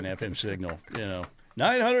they've got an FM signal,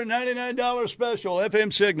 $999 special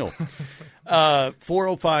FM signal.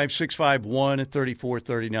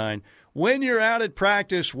 405-651-3439. When you're out at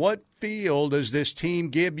practice, what feel does this team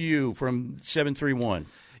give you from 731?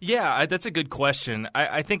 Yeah, that's a good question.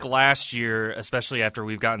 I think last year, especially after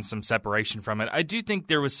we've gotten some separation from it, I do think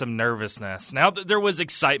there was some nervousness. Now, there was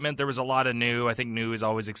excitement. There was a lot of new. I think new is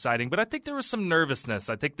always exciting. But I think there was some nervousness.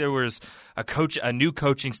 I think there was a new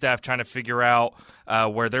coaching staff trying to figure out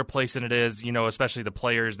where their place in it is, especially the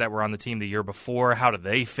players that were on the team the year before. How do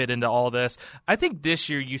they fit into all this? I think this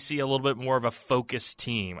year you see a little bit more of a focused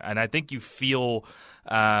team, and I think you feel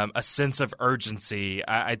a sense of urgency.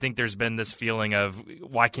 I think there's been this feeling of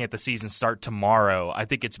why can't the season start tomorrow? I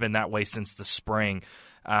think it's been that way since the spring.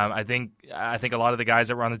 I think a lot of the guys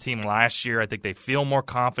that were on the team last year, I think they feel more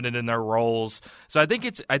confident in their roles. So I think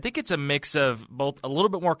it's a mix of both a little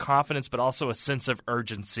bit more confidence, but also a sense of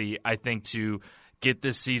urgency. I think to get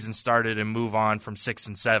this season started and move on from 6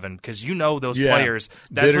 and 7 because those players.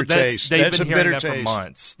 They've been hearing that for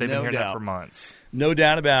months. They've been hearing that for months. No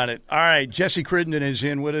doubt about it. All right, Jesse Crittenden is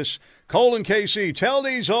in with us. Cole and KC, tell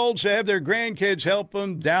these olds to have their grandkids help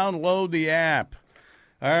them download the app.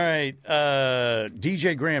 All right,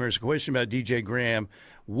 DJ Graham. There's a question about DJ Graham.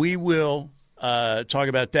 We will talk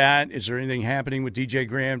about that. Is there anything happening with DJ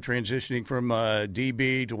Graham transitioning from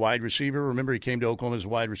DB to wide receiver? Remember, he came to Oklahoma as a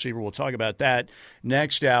wide receiver. We'll talk about that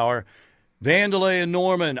next hour. Vandelay and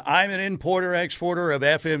Norman, I'm an importer-exporter of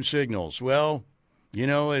FM signals. Well,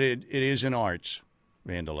 it is in arts.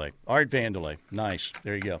 Vandelay. Art Vandelay. Nice.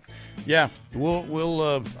 There you go. Yeah,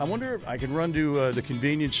 we'll I wonder if I can run to the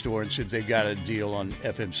convenience store and see if they've got a deal on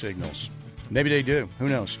FM signals. Maybe they do. Who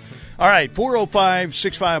knows? All right,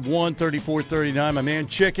 405-651-3439. My man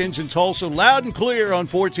Chickens in Tulsa, loud and clear on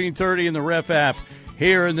 1430 in the Ref app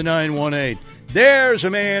here in the 918. There's a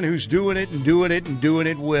man who's doing it and doing it and doing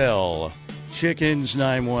it well. Chickens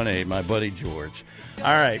 918, my buddy George.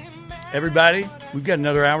 All right, everybody, we've got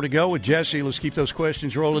another hour to go with Jesse. Let's keep those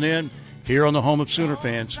questions rolling in here on the home of Sooner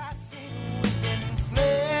fans.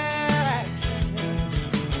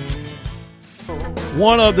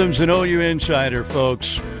 One of them's an OU insider,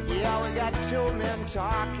 folks. Yeah, we got two men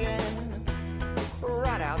talking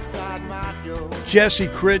right outside my door. Jesse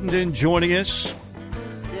Crittenden joining us.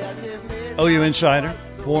 OU insider,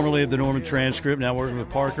 formerly of the Norman Transcript, now working with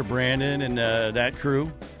Parker Brandon and that crew,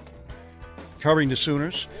 covering the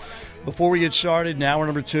Sooners. Before we get started, in hour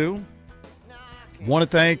number 2, want to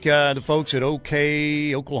thank the folks at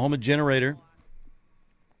OK Oklahoma Generator.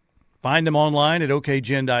 Find them online at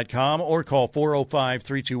okgen.com or call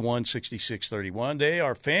 405-321-6631. They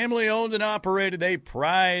are family-owned and operated. They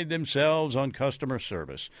pride themselves on customer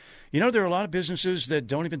service. There are a lot of businesses that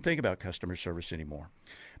don't even think about customer service anymore.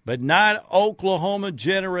 But not Oklahoma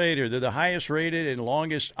Generator. They're the highest-rated and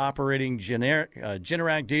longest-operating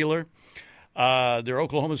Generac dealer. They're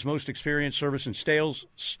Oklahoma's most experienced service and sales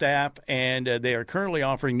staff, and they are currently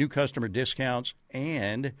offering new customer discounts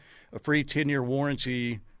and a free 10-year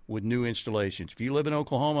warranty with new installations. If you live in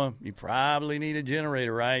Oklahoma, you probably need a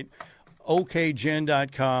generator, right?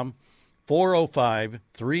 okgen.com,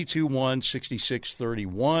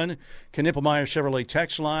 405-321-6631. Knippelmeyer Chevrolet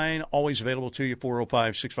text line, always available to you,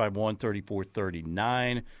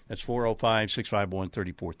 405-651-3439. That's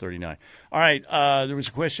 405-651-3439. All right, there was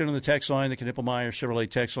a question on the text line, the Knippelmeyer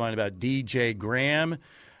Chevrolet text line about DJ Graham.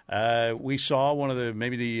 We saw one of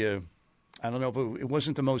the I don't know if it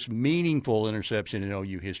wasn't the most meaningful interception in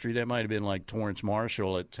OU history. That might have been like Torrance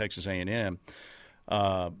Marshall at Texas A&M.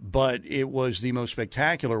 But it was the most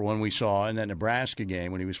spectacular one we saw in that Nebraska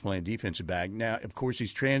game when he was playing defensive back. Now, of course,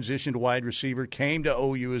 he's transitioned to wide receiver, came to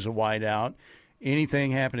OU as a wideout.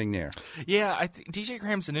 Anything happening there? Yeah, I think DJ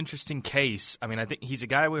Graham's an interesting case. I mean, I think he's a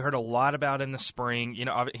guy we heard a lot about in the spring.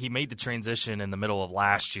 He made the transition in the middle of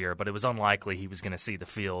last year, but it was unlikely he was going to see the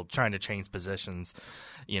field trying to change positions,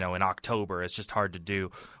 in October. It's just hard to do.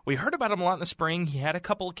 We heard about him a lot in the spring. He had a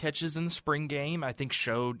couple of catches in the spring game. I think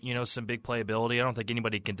showed, some big playability. I don't think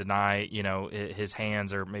anybody can deny, his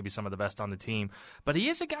hands are maybe some of the best on the team. But he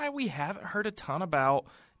is a guy we haven't heard a ton about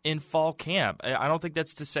in fall camp. I don't think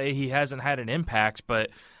that's to say he hasn't had an impact, but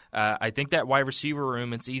I think that wide receiver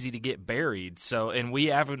room, it's easy to get buried. So, and we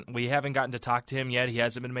haven't gotten to talk to him yet. He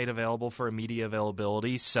hasn't been made available for a media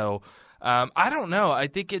availability. So, I don't know. I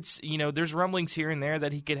think it's there's rumblings here and there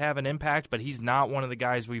that he could have an impact, but he's not one of the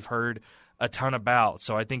guys we've heard a ton about.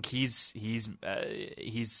 So I think he's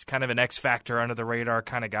kind of an X factor under the radar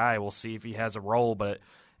kind of guy. We'll see if he has a role, but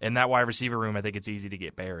in that wide receiver room, I think it's easy to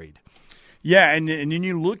get buried. Yeah, and then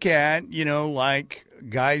you look at, like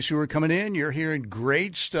guys who are coming in, you're hearing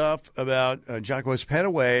great stuff about Jacquez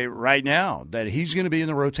Petaway right now, that he's going to be in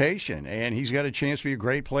the rotation, and he's got a chance to be a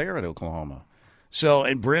great player at Oklahoma. So,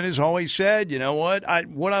 and Brent has always said, what I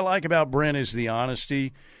like about Brent is the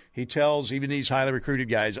honesty. He tells even these highly recruited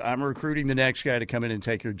guys, I'm recruiting the next guy to come in and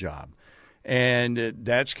take your job. And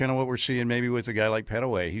that's kind of what we're seeing maybe with a guy like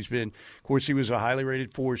Petaway. Of course, he was a highly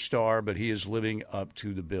rated 4-star, but he is living up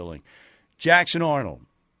to the billing. Jackson Arnold,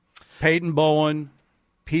 Peyton Bowen,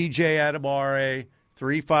 P.J. Adebawore,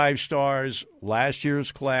 3 5-stars, last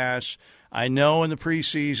year's class. I know in the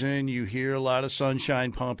preseason you hear a lot of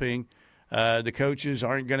sunshine pumping. The coaches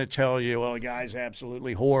aren't going to tell you, well, the guy's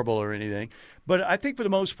absolutely horrible or anything. But I think for the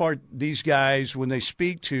most part, these guys, when they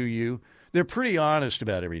speak to you, they're pretty honest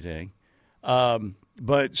about everything.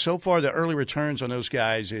 But so far, the early returns on those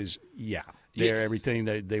guys is, they're everything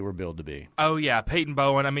that they were billed to be. Oh, yeah, Peyton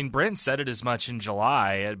Bowen. I mean, Brent said it as much in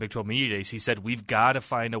July at Big 12 Media Days. He said, we've got to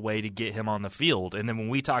find a way to get him on the field. And then when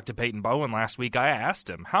we talked to Peyton Bowen last week, I asked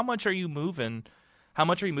him, how much are you moving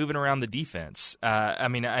around the defense?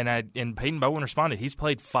 And Peyton Bowen responded, he's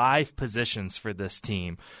played 5 positions for this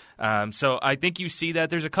team. So I think you see that.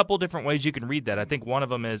 There's a couple different ways you can read that. I think one of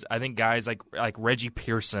them is I think guys like Reggie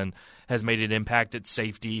Pearson has made an impact at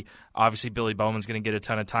safety. Obviously, Billy Bowman's going to get a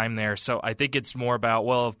ton of time there. So I think it's more about,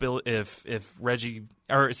 well, if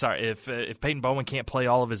Peyton Bowen can't play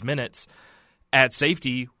all of his minutes at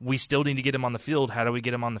safety, we still need to get him on the field. How do we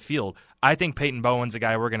get him on the field? I think Peyton Bowen's a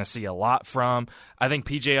guy we're going to see a lot from. I think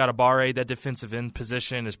P.J. Adebawore, that defensive end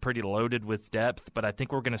position, is pretty loaded with depth, but I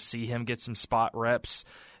think we're going to see him get some spot reps.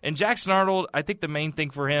 And Jackson Arnold, I think the main thing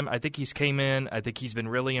for him, I think he's came in. I think he's been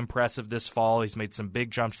really impressive this fall. He's made some big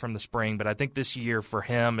jumps from the spring, but I think this year for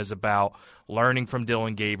him is about learning from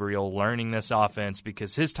Dylan Gabriel, learning this offense,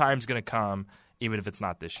 because his time's going to come, even if it's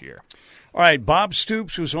not this year. All right, Bob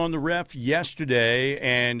Stoops was on the ref yesterday,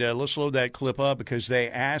 and let's load that clip up because they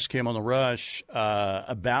asked him on the rush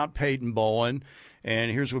about Peyton Bowen. And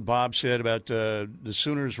here's what Bob said about the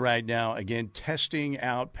Sooners right now, again, testing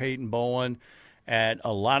out Peyton Bowen at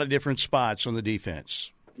a lot of different spots on the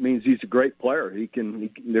defense. Means he's a great player.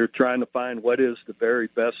 They're trying to find what is the very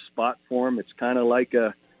best spot for him. It's kind of like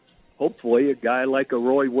hopefully a guy like a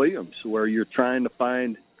Roy Williams, where you're trying to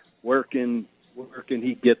find where can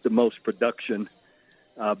he get the most production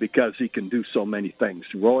because he can do so many things.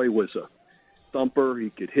 Roy was a thumper. He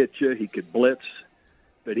could hit you. He could blitz.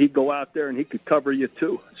 But he'd go out there and he could cover you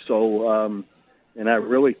too. So, and I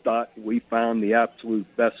really thought we found the absolute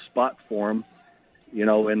best spot for him,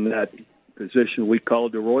 in that position we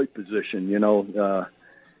called the Roy position,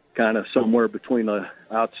 kind of somewhere between an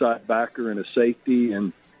outside backer and a safety.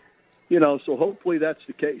 And, so hopefully that's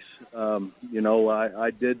the case. I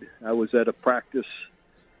was at a practice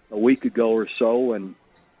a week ago or so and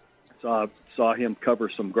saw him cover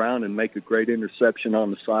some ground and make a great interception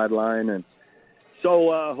on the sideline. And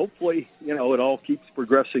so hopefully, it all keeps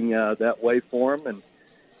progressing that way for him, and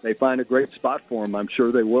they find a great spot for him. I'm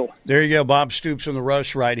sure they will. There you go. Bob Stoops on the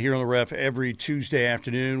rush right here on the ref every Tuesday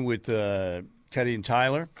afternoon with Teddy and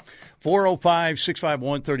Tyler.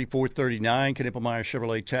 405-651-3439, Knippelmeyer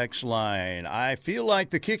Chevrolet text line. I feel like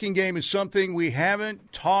the kicking game is something we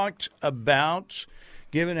haven't talked about,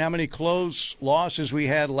 given how many close losses we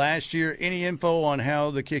had last year. Any info on how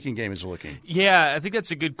the kicking game is looking? Yeah, I think that's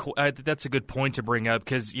a good point to bring up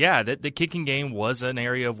because, the kicking game was an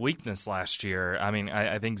area of weakness last year. I mean,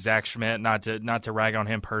 I think Zach Schmidt, not to rag on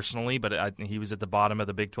him personally, but he was at the bottom of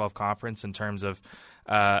the Big 12 Conference in terms of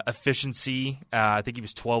efficiency. I think he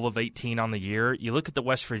was 12 of 18 on the year. You look at the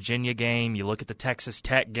West Virginia game, you look at the Texas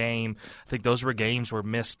Tech game, I think those were games where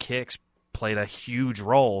missed kicks played a huge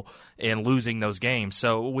role in losing those games.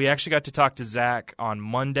 So we actually got to talk to Zach on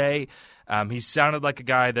Monday. He sounded like a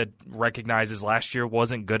guy that recognizes last year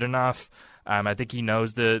wasn't good enough. I think he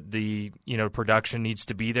knows the production needs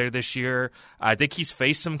to be there this year. I think he's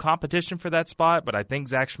faced some competition for that spot, but I think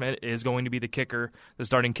Zach Schmidt is going to be the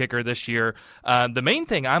starting kicker this year. The main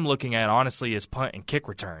thing I'm looking at, honestly, is punt and kick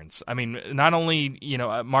returns. I mean, not only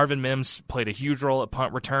Marvin Mims played a huge role at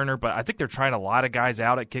punt returner, but I think they're trying a lot of guys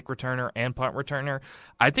out at kick returner and punt returner.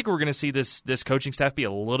 I think we're going to see this coaching staff be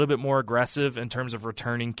a little bit more aggressive in terms of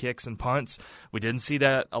returning kicks and punts. We didn't see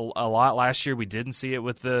that a lot last year. We didn't see it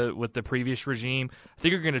with the previous regime. I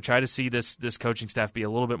think you're going to try to see this coaching staff be a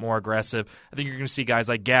little bit more aggressive. I think you're going to see guys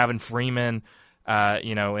like Gavin Freeman,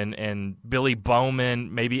 and Billy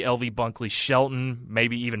Bowman, maybe LV Bunkley Shelton,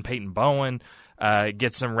 maybe even Peyton Bowen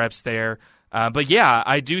get some reps there. But yeah,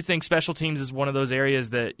 I do think special teams is one of those areas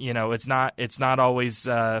that it's not always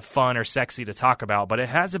fun or sexy to talk about, but it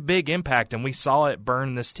has a big impact, and we saw it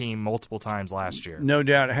burn this team multiple times last year. No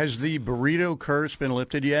doubt. Has the burrito curse been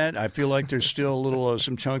lifted yet? I feel like there's still a little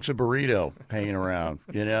some chunks of burrito hanging around,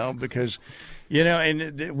 because.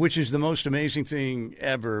 And which is the most amazing thing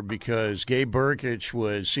ever, because Gabe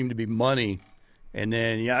Burkich seemed to be money. And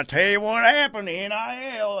then, I'll tell you what happened,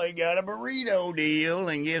 NIL, they got a burrito deal,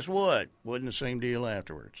 and guess what? Wasn't the same deal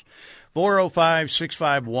afterwards.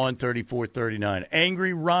 405-651-3439.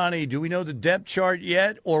 Angry Ronnie, do we know the depth chart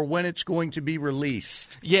yet or when it's going to be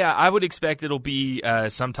released? Yeah, I would expect it'll be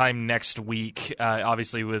sometime next week.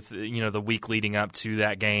 Obviously, with the week leading up to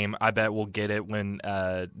that game, I bet we'll get it when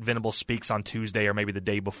Venable speaks on Tuesday or maybe the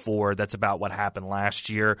day before. That's about what happened last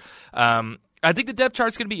year. I think the depth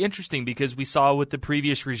chart's going to be interesting because we saw with the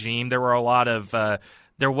previous regime there were a lot of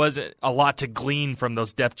there wasn't a lot to glean from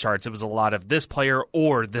those depth charts. It was a lot of this player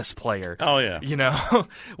or this player. Oh, yeah.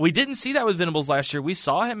 We didn't see that with Venables last year. We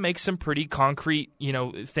saw him make some pretty concrete,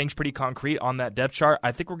 things pretty concrete on that depth chart.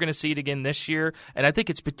 I think we're going to see it again this year, and I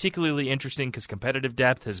think it's particularly interesting because competitive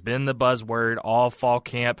depth has been the buzzword all fall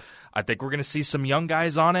camp. I think we're going to see some young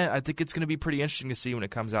guys on it. I think it's going to be pretty interesting to see when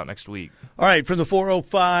it comes out next week. All right, from the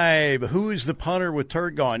 405, who is the punter with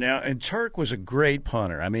Turk gone now? And Turk was a great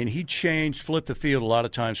punter. I mean, he flipped the field a lot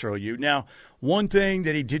of times for OU. Now, one thing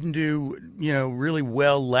that he didn't do, really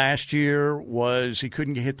well last year was he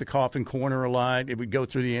couldn't hit the coffin corner a lot. It would go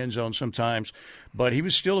through the end zone sometimes, but he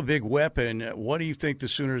was still a big weapon. What do you think the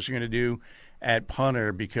Sooners are going to do at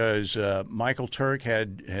punter? Because Michael Turk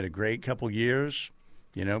had a great couple years.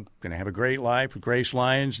 Going to have a great life with Grace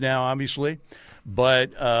Lyons now, obviously.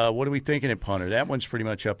 But what are we thinking at punter? That one's pretty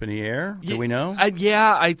much up in the air. Do we know?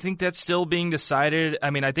 I think that's still being decided. I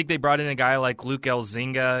mean, I think they brought in a guy like Luke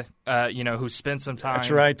Elzinga, who spent some time.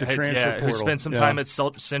 That's right, the transfer portal. Who spent some time at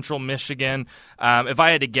Central Michigan. If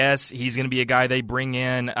I had to guess, he's going to be a guy they bring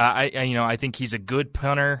in. I think he's a good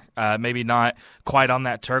punter. Maybe not quite on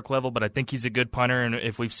that Turk level, but I think he's a good punter. And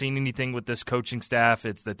if we've seen anything with this coaching staff,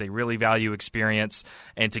 it's that they really value experience.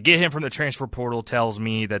 And to get him from the transfer portal tells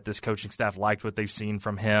me that this coaching staff liked what they've seen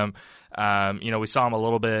from him. We saw him a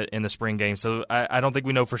little bit in the spring game, so I don't think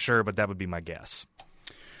we know for sure, but that would be my guess.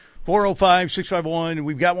 405-651.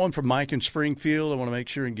 We've got one from Mike in Springfield. I want to make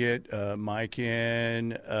sure and get Mike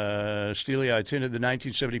in. Steely, I attended the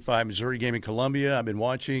 1975 Missouri game in Columbia. I've been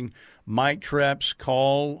watching Mike Treps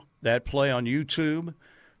call that play on YouTube.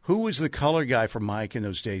 Who was the color guy for Mike in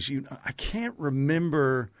those days? I can't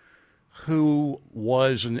remember who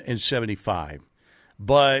was in 75.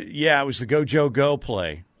 But, yeah, it was the Go Joe Go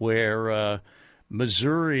play where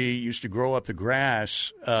Missouri used to grow up the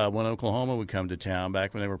grass when Oklahoma would come to town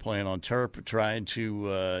back when they were playing on turf, trying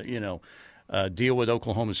to, deal with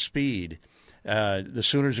Oklahoma's speed. The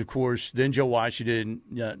Sooners, of course, then Joe Washington,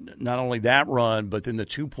 not only that run, but then the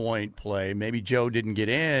two-point play. Maybe Joe didn't get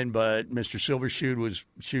in, but Mr.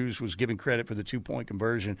 Silvershoes was given credit for the two-point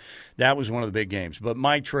conversion. That was one of the big games. But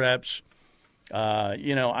Mike Treps,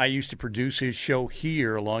 I used to produce his show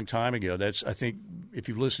here a long time ago. I think if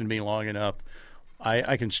you've listened to me long enough,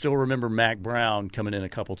 I can still remember Mac Brown coming in a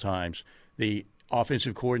couple times, the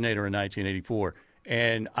offensive coordinator in 1984.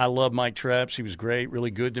 And I love Mike Treps. He was great,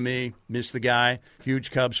 really good to me. Missed the guy.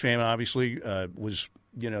 Huge Cubs fan, obviously. Was,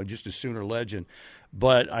 just a Sooner legend.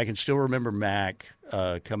 But I can still remember Mac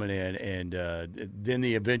coming in, and then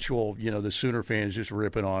the eventual, the Sooner fans just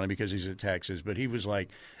ripping on him because he's at Texas. But he was like,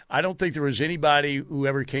 I don't think there was anybody who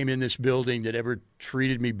ever came in this building that ever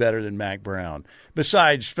treated me better than Mac Brown,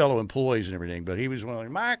 besides fellow employees and everything. But he was one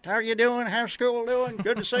like, Mike, how you doing? How's school doing?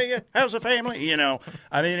 Good to see you. How's the family?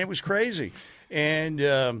 It was crazy.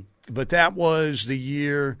 And but that was the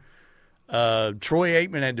year Troy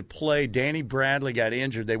Aikman had to play. Danny Bradley got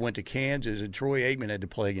injured. They went to Kansas, and Troy Aikman had to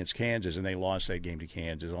play against Kansas, and they lost that game to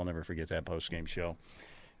Kansas. I'll never forget that post-game show.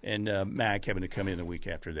 And Mac having to come in the week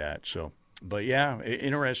after that. So, but, yeah,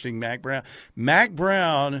 interesting, Mac Brown. Mac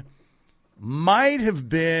Brown might have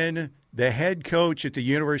been the head coach at the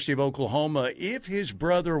University of Oklahoma if his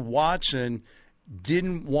brother Watson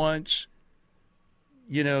didn't want –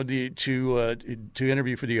 to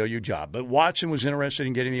interview for the OU job. But Watson was interested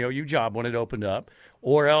in getting the OU job when it opened up,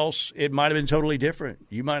 or else it might have been totally different.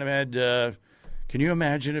 You might have had can you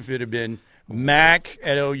imagine if it had been Mac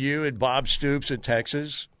at OU and Bob Stoops at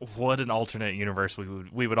Texas? What an alternate universe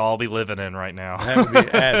we would all be living in right now.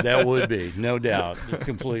 That would be, no doubt,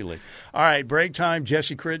 completely. All right, break time.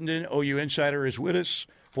 Jesse Crittenden, OU Insider, is with us,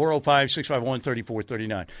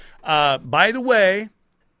 405-651-3439. By the way,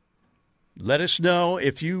 let us know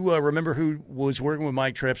if you remember who was working with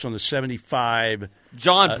Mike Treps on the 75.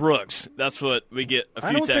 John Brooks. That's what we get a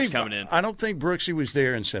few texts coming in. I don't think Brooksy was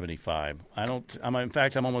there in 75. In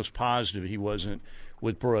fact, I'm almost positive he wasn't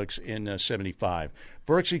with Brooks in 75.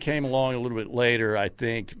 Brooksy came along a little bit later, I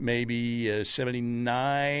think, maybe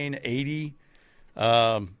 79, 80. If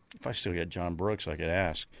I still got John Brooks, I could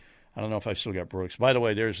ask. I don't know if I still got Brooks. By the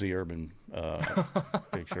way, there's the urban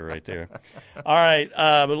picture right there. All right,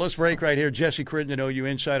 but let's break right here. Jesse Crittenden, OU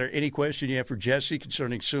Insider. Any question you have for Jesse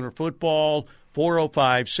concerning Sooner football,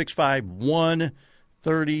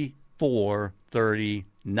 405-651-3039.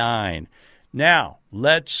 3439. Now,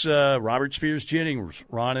 let's Robert Spears Jennings,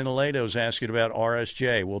 Ron and Aledo is asking about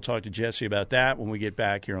RSJ. We'll talk to Jesse about that when we get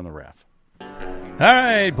back here on the Ref. All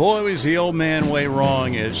right, boy, was the old man way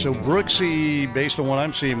wrong. So Brooksy, based on what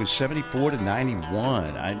I'm seeing, was 74 to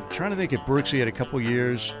 91. I'm trying to think if Brooksy had a couple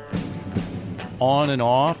years on and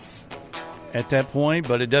off at that point,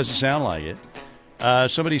 but it doesn't sound like it.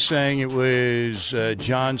 Somebody's saying it was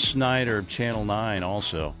John Snyder of Channel 9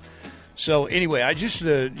 also. So anyway, I just,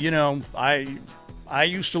 I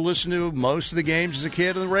used to listen to most of the games as a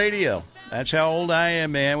kid on the radio. That's how old I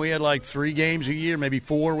am, man. We had like 3 games a year, maybe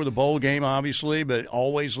 4 with a bowl game, obviously, but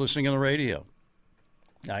always listening on the radio.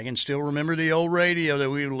 I can still remember the old radio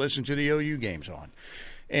that we would listen to the OU games on.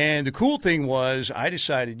 And the cool thing was I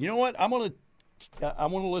decided, you know what, I'm going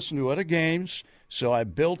to listen to other games. So I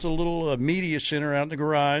built a little media center out in the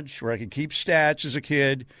garage where I could keep stats as a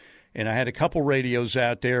kid. And I had a couple radios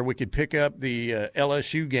out there. We could pick up the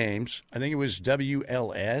LSU games. I think it was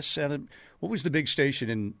WLS. What was the big station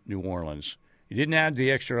in New Orleans? You didn't add the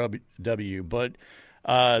extra W, but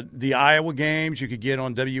the Iowa games you could get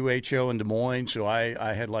on WHO in Des Moines. So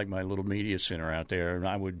I had like my little media center out there, and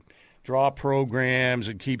I would draw programs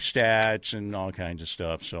and keep stats and all kinds of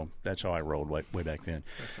stuff. So that's how I rolled way back then.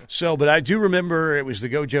 So, but I do remember it was the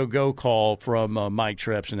Go Joe Go call from Mike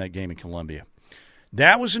Treps in that game in Columbia.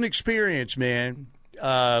 That was an experience, man,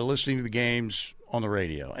 listening to the games on the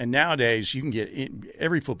radio. And nowadays, you can get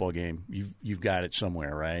every football game, you've got it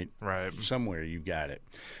somewhere, right? Right. Somewhere you've got it.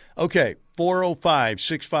 Okay,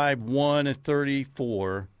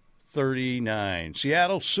 405-651-3439.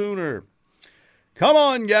 Seattle Sooner. Come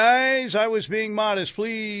on, guys. I was being modest.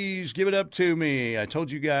 Please give it up to me. I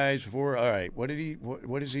told you guys before. All right, what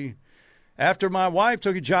is he? After my wife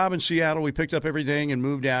took a job in Seattle, we picked up everything and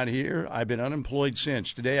moved out here. I've been unemployed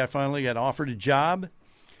since. Today I finally got offered a job,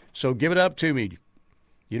 so give it up to me.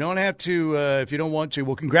 You don't have to if you don't want to.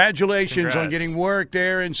 Well, congratulations on getting work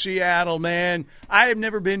there in Seattle, man. I have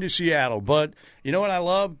never been to Seattle, but you know what I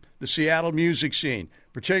love? The Seattle music scene,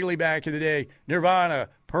 particularly back in the day. Nirvana,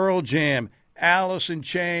 Pearl Jam, Alice in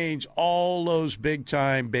Chains, all those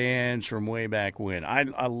big-time bands from way back when.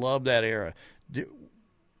 I love that era.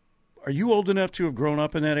 Are you old enough to have grown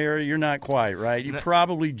up in that era? You're not quite, right? You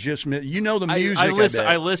probably just the music.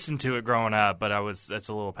 I listened to it growing up, but that's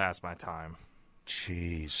a little past my time.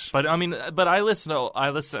 Jeez. But I mean,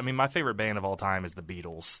 my favorite band of all time is the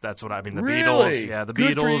Beatles. That's what I mean. The really? Beatles, yeah, the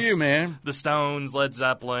Good Beatles, for you, man. The Stones, Led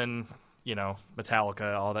Zeppelin,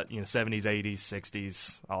 Metallica, all that, 70s, 80s,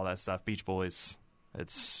 60s, all that stuff. Beach Boys.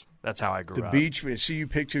 That's how I grew up. See, you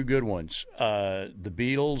picked 2 good ones. The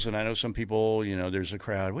Beatles, and I know some people, there's a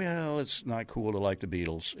crowd, well, it's not cool to like the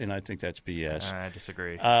Beatles, and I think that's BS. I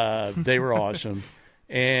disagree. They were awesome.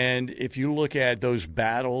 And if you look at those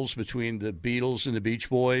battles between the Beatles and the Beach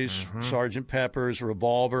Boys, Sgt. Pepper's,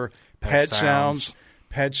 Revolver, Pet Sounds.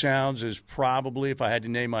 Pet Sounds is probably, if I had to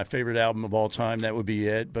name my favorite album of all time, that would be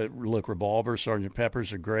it. But look, Revolver, Sgt.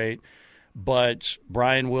 Pepper's are great. But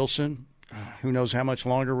Brian Wilson, who knows how much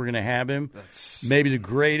longer we're going to have him? Maybe the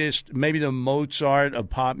greatest, maybe the Mozart of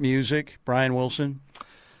pop music, Brian Wilson.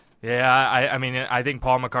 Yeah, I mean, I think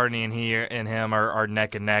Paul McCartney and him are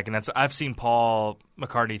neck and neck, and I've seen Paul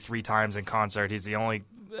McCartney 3 times in concert. He's the only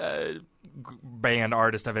band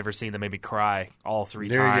artist I've ever seen that made me cry all 3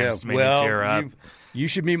 times. Made me tear up. You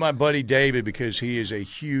should meet my buddy David because he is a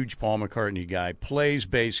huge Paul McCartney guy, plays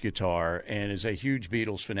bass guitar, and is a huge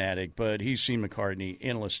Beatles fanatic, but he's seen McCartney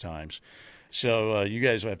endless times. So you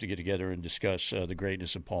guys will have to get together and discuss the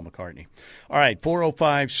greatness of Paul McCartney. All right,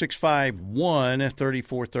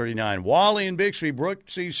 405-651-3439. Wally and Bixby,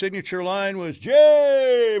 Brooksy's signature line was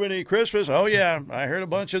Jiminy Christmas. Oh, yeah, I heard a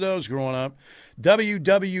bunch of those growing up.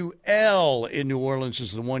 WWL in New Orleans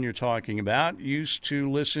is the one you're talking about. Used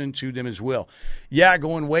to listen to them as well. Yeah,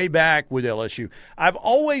 going way back with LSU. I've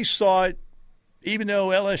always thought, even though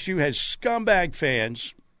LSU has scumbag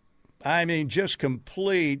fans, I mean, just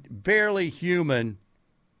complete, barely human,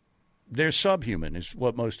 they're subhuman is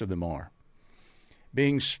what most of them are.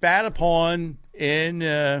 Being spat upon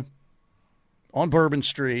on Bourbon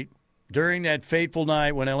Street during that fateful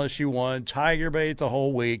night when LSU won, Tiger Bait the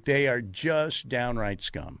whole week, they are just downright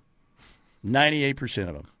scum. 98%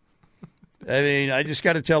 of them. I mean, I just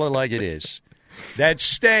got to tell it like it is. That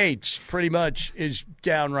state pretty much is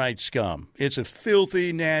downright scum. It's a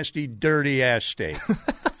filthy, nasty, dirty-ass state.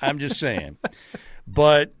 I'm just saying.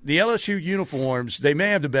 But the LSU uniforms, they may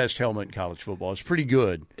have the best helmet in college football. It's pretty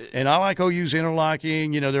good. And I like OU's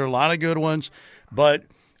interlocking. There are a lot of good ones. But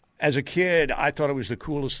as a kid, I thought it was the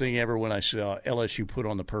coolest thing ever when I saw LSU put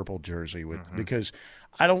on the purple jersey because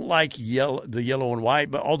I don't like the yellow and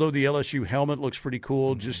white, but although the LSU helmet looks pretty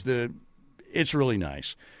cool, it's really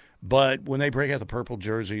nice. But when they break out the purple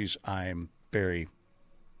jerseys, my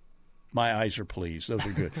eyes are pleased. Those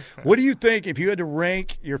are good. What do you think if you had to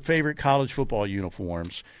rank your favorite college football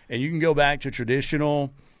uniforms, and you can go back to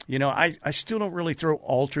traditional? I still don't really throw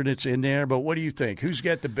alternates in there, but what do you think? Who's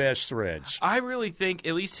got the best threads? I really think,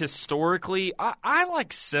 at least historically, I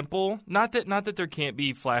like simple. Not that there can't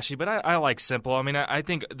be flashy, but I like simple. I mean, I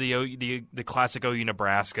think the classic OU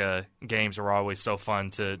Nebraska games are always so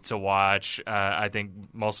fun to watch. I think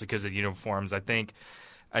mostly because of the uniforms. I think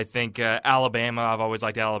Alabama. I've always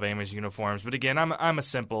liked Alabama's uniforms, but again, I'm a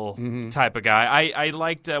simple type of guy. I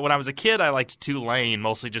liked when I was a kid. I liked Tulane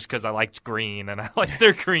mostly just because I liked green and I liked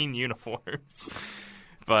their green uniforms.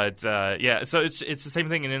 But so it's the same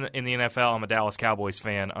thing in the NFL. I'm a Dallas Cowboys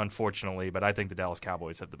fan, unfortunately, but I think the Dallas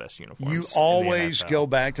Cowboys have the best uniforms. You always go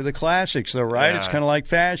back to the classics, though, right? Yeah. It's kind of like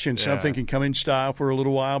fashion. Something can come in style for a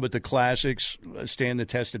little while, but the classics stand the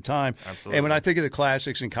test of time. Absolutely. And when I think of the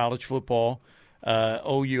classics in college football.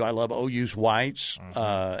 OU, I love OU's whites.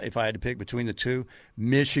 If I had to pick between the two,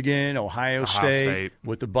 Michigan, Ohio State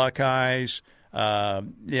with the Buckeyes.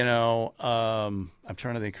 I'm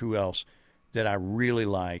trying to think who else that I really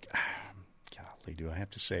like. Golly, do I have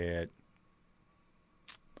to say it?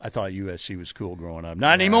 I thought USC was cool growing up.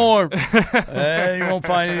 Not anymore. You won't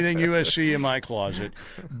find anything USC in my closet.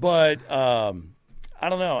 But I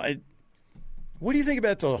don't know. What do you think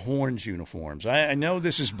about the Horns uniforms? I know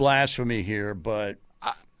this is blasphemy here, but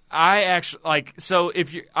I actually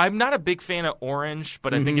I'm not a big fan of orange,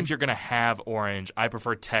 but I think if you're going to have orange, I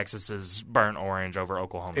prefer Texas's burnt orange over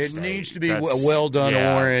Oklahoma State. It needs to be a well-done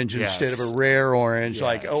orange instead of a rare orange.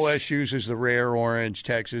 Like OSU's is the rare orange,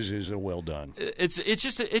 Texas is a well-done. It's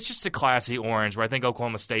just a classy orange, where I think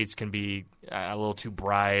Oklahoma State's can be a little too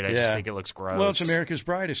bright. I just think it looks gross. Well, it's America's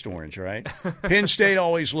brightest orange, right? Penn State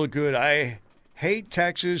always look good. I hate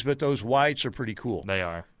Texas, but those whites are pretty cool. They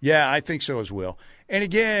are. Yeah, I think so as well. And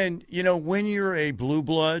again, when you're a blue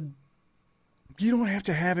blood, you don't have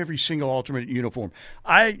to have every single alternate uniform.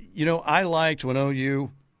 I liked when OU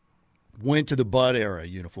went to the Bud era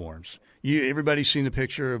uniforms. Everybody's seen the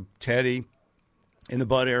picture of Teddy in the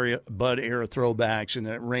Bud era throwbacks in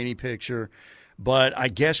that rainy picture. But I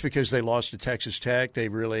guess because they lost to Texas Tech, they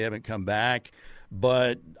really haven't come back.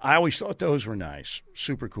 But I always thought those were nice,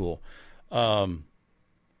 super cool.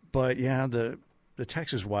 But yeah, the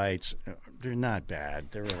Texas whites, they're not bad.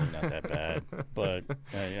 They're really not that bad. But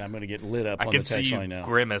I'm going to get lit up on the text line now. I can see you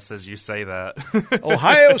grimace as you say that.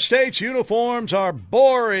 Ohio State's uniforms are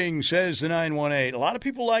boring, says the 918. A lot of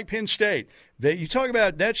people like Penn State. You talk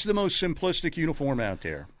about that's the most simplistic uniform out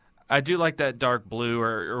there. I do like that dark blue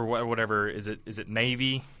or whatever. Is it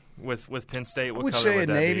navy with Penn State? What I would color say would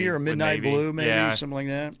a that navy be? or a midnight blue, maybe something like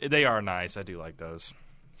that. They are nice. I do like those.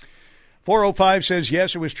 405 says,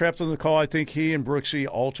 yes, it was Trepp on the call. I think he and Brooksy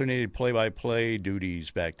alternated play-by-play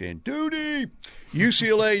duties back then. Duty!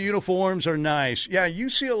 UCLA uniforms are nice. Yeah,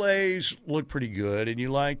 UCLA's look pretty good, and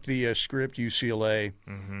you like the script UCLA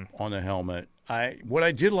on the helmet. What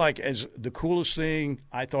I did like as the coolest thing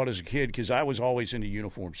I thought as a kid, because I was always into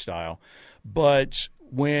uniform style, but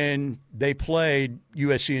when they played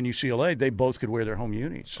USC and UCLA, they both could wear their home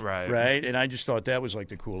unis. Right? And I just thought that was like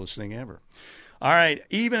the coolest thing ever. All right,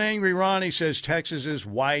 even Angry Ronnie says Texas's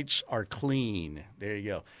whites are clean. There you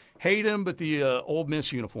go. Hate them, but the Ole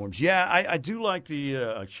Miss uniforms. Yeah, I do like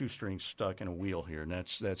the shoestring stuck in a wheel here, and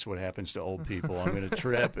that's what happens to old people. I'm going to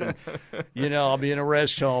trip, and I'll be in a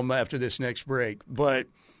rest home after this next break. But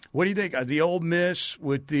what do you think? The Ole Miss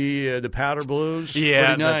with the powder blues?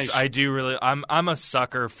 Yeah, pretty nice. I do really. I'm a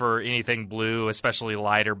sucker for anything blue, especially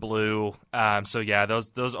lighter blue. So yeah,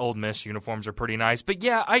 those Ole Miss uniforms are pretty nice. But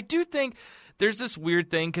yeah, I do think there's this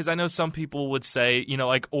weird thing, because I know some people would say,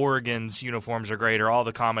 like Oregon's uniforms are great, or all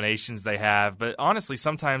the combinations they have. But honestly,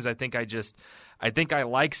 sometimes I think I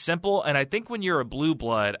like simple, and I think when you're a blue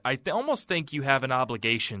blood, I almost think you have an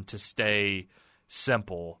obligation to stay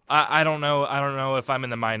simple. I don't know if I'm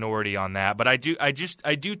in the minority on that, but I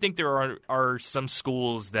do think there are some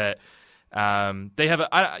schools that they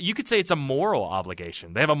have you could say it's a moral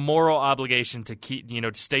obligation. They have a moral obligation to keep,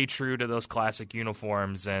 to stay true to those classic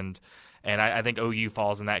uniforms, and And I think OU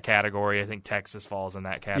falls in that category. I think Texas falls in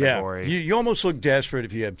that category. Yeah, you almost look desperate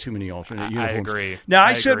if you have too many alternate uniforms. I agree. Now,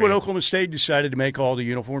 I said when Oklahoma State decided to make all the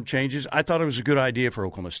uniform changes, I thought it was a good idea for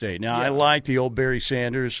Oklahoma State. Now, I like the old Barry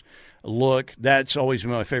Sanders look. That's always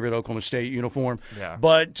been my favorite Oklahoma State uniform. Yeah.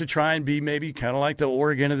 But to try and be maybe kind of like the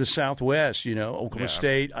Oregon of the Southwest, Oklahoma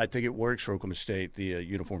State, I think it works for Oklahoma State, the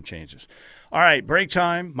uniform changes. All right, break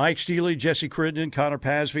time. Mike Steele, Jesse Crittenden, Connor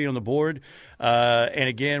Pasby on the board. And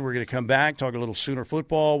again, we're going to come back, talk a little Sooner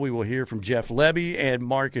football. We will hear from Jeff Lebby and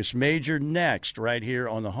Marcus Major next, right here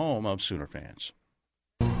on the home of Sooner fans.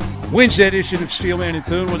 Wednesday edition of Steelman and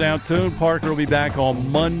Thune without Thune. Parker will be back on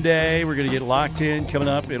Monday. We're going to get locked in coming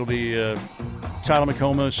up. It'll be Tyler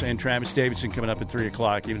McComas and Travis Davidson coming up at 3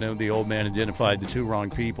 o'clock, even though the old man identified the two wrong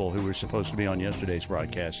people who were supposed to be on yesterday's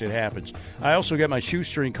broadcast. It happens. I also got my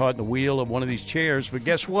shoestring caught in the wheel of one of these chairs, but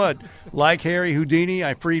guess what? Like Harry Houdini,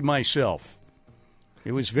 I freed myself.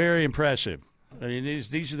 It was very impressive. I mean,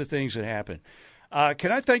 these are the things that happen.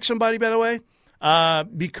 Can I thank somebody, by the way?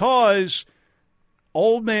 Because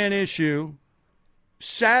old man issue,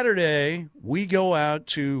 Saturday, we go out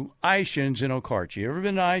to Ishans in Okarche. You ever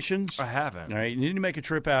been to Ishans? I haven't. All right, you need to make a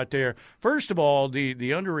trip out there. First of all,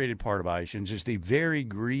 the underrated part of Ishans is the very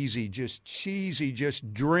greasy, just cheesy,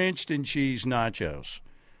 just drenched in cheese nachos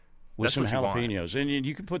with some jalapenos. And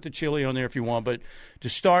you can put the chili on there if you want, but to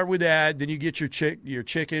start with that, then you get your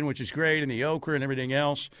chicken, which is great, and the okra and everything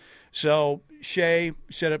else. So Shay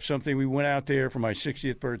set up something. We went out there for my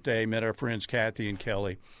 60th birthday, met our friends Kathy and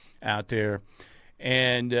Kelly out there.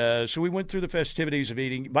 And so we went through the festivities of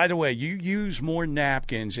eating. By the way, you use more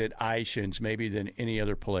napkins at Ishans maybe than any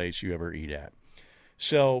other place you ever eat at.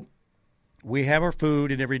 So we have our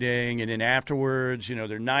food and everything, and then afterwards, there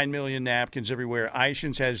are 9 million napkins everywhere.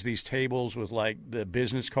 Ishans has these tables with, like, the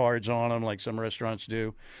business cards on them, like some restaurants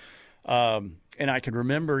do. And I can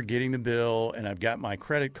remember getting the bill, and I've got my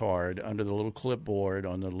credit card under the little clipboard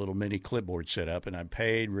on the little mini clipboard setup, and I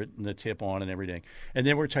paid, written the tip on and everything. And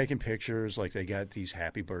then we're taking pictures, like they got these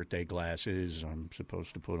happy birthday glasses I'm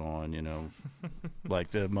supposed to put on,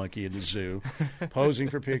 like the monkey in the zoo, posing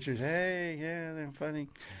for pictures. Hey, yeah, they're funny.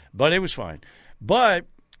 But it was fine. But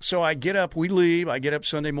so I get up, we leave. I get up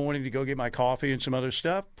Sunday morning to go get my coffee and some other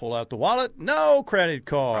stuff, pull out the wallet, no credit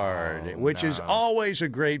card, which is always a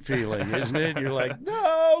great feeling, isn't it? You're like,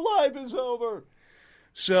 no, life is over.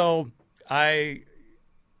 So I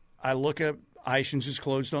look up, Ishans is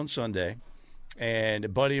closed on Sunday, and a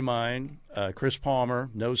buddy of mine, Chris Palmer,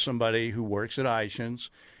 knows somebody who works at Ishans,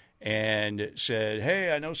 and said,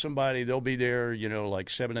 hey, I know somebody, they'll be there, like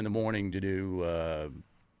 7 in the morning to do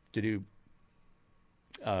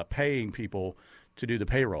paying people to do the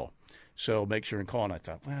payroll. So make sure and call. And I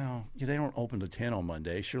thought, well, they don't open till 10 on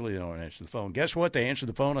Monday. Surely they don't answer the phone. Guess what? They answered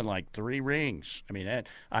the phone in like 3 rings. I mean,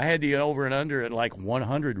 I had the over and under at like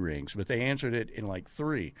 100 rings, but they answered it in like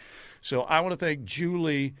 3. So I want to thank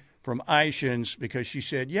Julie from Ishans because she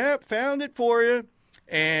said, yep, found it for you.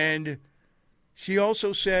 And she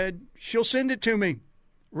also said she'll send it to me.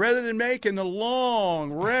 Rather than making the long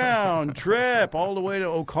round trip all the way to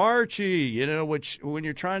Okarche, which when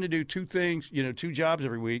you're trying to do 2 things, 2 jobs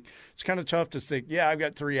every week, it's kind of tough to think, I've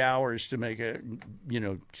got 3 hours to make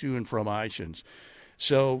to and from Ishans.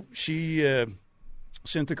 So she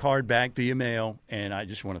sent the card back via mail, and I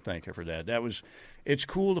just want to thank her for that. It's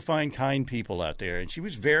cool to find kind people out there, and she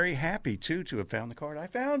was very happy, too, to have found the card. I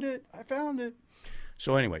found it.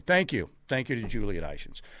 So anyway, thank you. Thank you to Julie at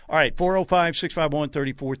Ishans. All right,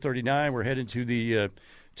 405-651-3439. We're heading to the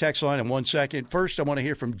text line in 1 second. First, I want to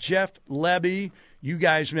hear from Jeff Lebby. You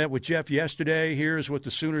guys met with Jeff yesterday. Here's what the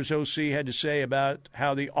Sooners OC had to say about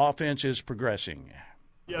how the offense is progressing.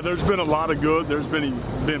 Yeah, there's been a lot of good. There's been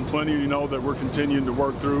plenty, that we're continuing to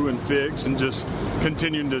work through and fix and just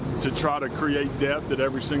continuing to try to create depth at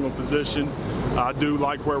every single position. I do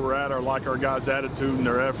like where we're at. I like our guys' attitude and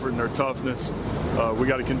their effort and their toughness. We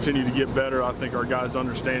got to continue to get better. I think our guys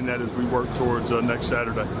understand that as we work towards next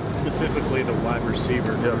Saturday. Specifically the wide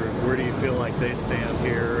receiver group, where do you feel like they stand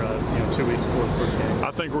here 2 weeks before the first game?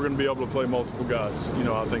 I think we're going to be able to play multiple guys.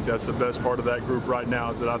 I think that's the best part of that group right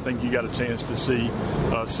now is that I think you got a chance to see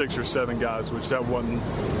 6 or 7 guys, which that wasn't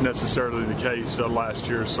necessarily the case last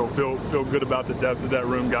year. So feel good about the depth of that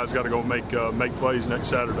room. Guys got to go make plays next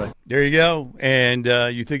Saturday. There you go. And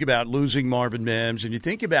you think about losing Marvin Mims, and you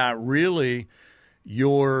think about really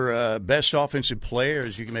your best offensive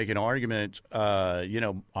players. You can make an argument,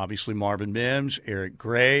 obviously Marvin Mims, Eric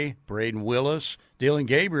Gray, Braden Willis, Dylan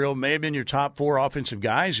Gabriel may have been your top 4 offensive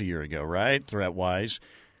guys a year ago, right, threat-wise.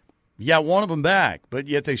 You got one of them back, but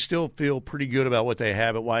yet they still feel pretty good about what they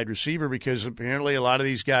have at wide receiver because apparently a lot of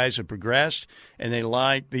these guys have progressed, and they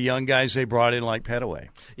like the young guys they brought in like Petaway.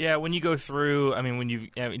 Yeah, when you go through, I mean, when you've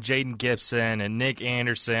Jaden Gibson and Nick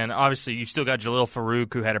Anderson, obviously you still got Jalil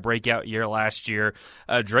Farouk, who had a breakout year last year,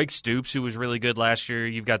 Drake Stoops, who was really good last year.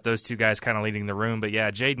 You've got those two guys kind of leading the room. But, yeah,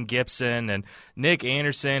 Jaden Gibson and Nick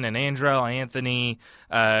Anderson and Andrell Anthony,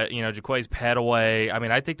 Jaquaze Petaway. I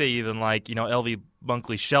mean, I think they even like, LV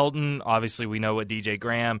Bunkley Shelton. Obviously, we know what DJ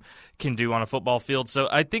Graham can do on a football field. So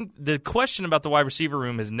I think the question about the wide receiver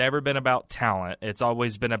room has never been about talent. It's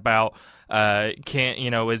always been about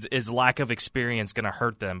is lack of experience going to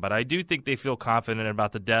hurt them? But I do think they feel confident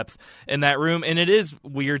about the depth in that room. And it is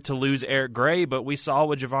weird to lose Eric Gray, but we saw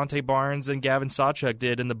what Javonte Barnes and Gavin Sawchuk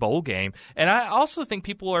did in the bowl game. And I also think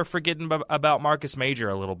people are forgetting about Marcus Major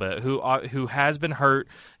a little bit, who has been hurt.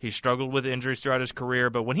 He's struggled with injuries throughout his career,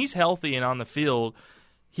 but when he's healthy and on the field,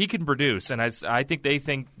 he can produce, and I think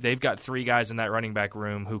they've got three guys in that running back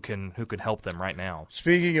room who can help them right now.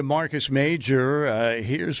 Speaking of Marcus Major,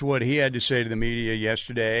 here's what he had to say to the media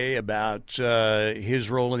yesterday about his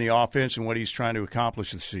role in the offense and what he's trying to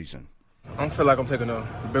accomplish this season. I don't feel like I'm taking a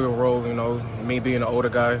bigger role, me being an older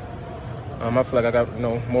guy. I feel like I got,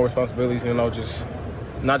 more responsibilities, just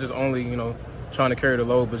not just only, trying to carry the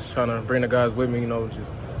load, but just trying to bring the guys with me, just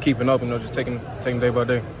keeping up, just taking day by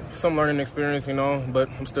day. Some learning experience, but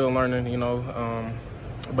I'm still learning,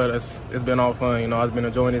 but it's been all fun, I've been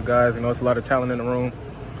enjoying these guys, it's a lot of talent in the room,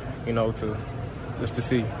 to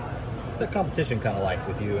see. The competition kind of like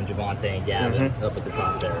with you and Javonte and Gavin up at the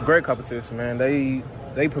top there. Great competition, man.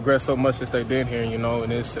 They progressed so much since they've been here,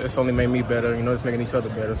 and it's only made me better, it's making each other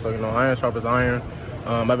better. So, iron sharp as iron.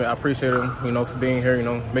 I appreciate them, for being here,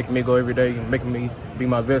 making me go every day, making me be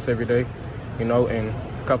my best every day, and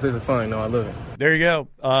competition is fun, I love it. There you go.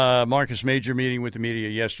 Marcus Major meeting with the media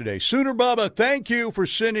yesterday. Sooner Bubba, thank you for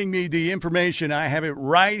sending me the information. I have it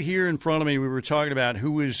right here in front of me. We were talking about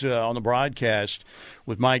who was on the broadcast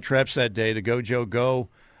with Mike Treps that day, the Go Joe Go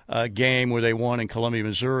game where they won in Columbia,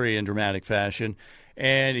 Missouri in dramatic fashion.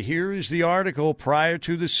 And here is the article prior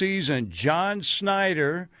to the season. John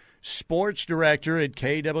Snyder, sports director at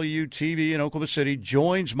KWTV in Oklahoma City,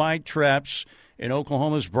 joins Mike Treps in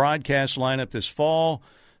Oklahoma's broadcast lineup this fall.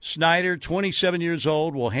 Snyder, 27 years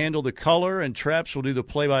old, will handle the color, and Treps will do the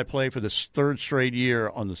play-by-play for the third straight year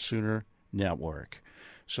on the Sooner Network.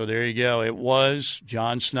 So there you go. It was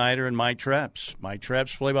John Snyder and Mike Treps. Mike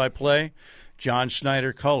Treps, play-by-play, John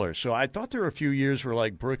Snyder, color. So I thought there were a few years where,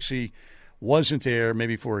 like, Brooksy wasn't there,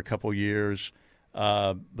 maybe for a couple years,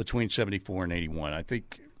 between 74 and 81. I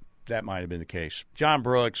think that might have been the case. John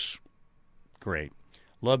Brooks, great.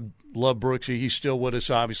 Love Brooksy. He's still with us,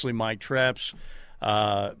 obviously. Mike Treps.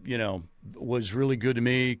 Was really good to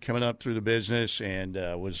me coming up through the business and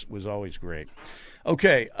was always great.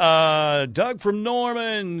 Okay, Doug from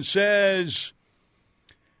Norman says,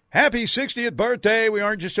 happy 60th birthday. We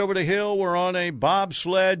aren't just over the hill. We're on a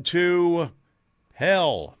bobsled to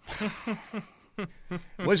hell.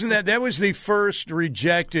 Wasn't that was the first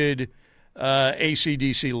rejected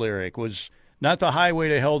AC/DC lyric, was not the highway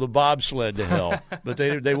to hell, the bobsled to hell. But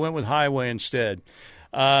they went with highway instead.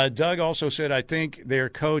 Doug also said, I think their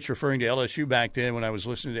coach, referring to LSU back then when I was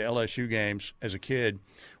listening to LSU games as a kid,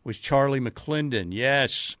 was Charlie McClendon.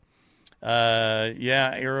 Yes.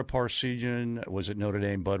 Ara Parsegian was at Notre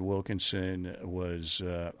Dame. Bud Wilkinson was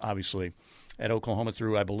obviously at Oklahoma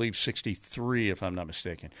through, I believe, 63, if I'm not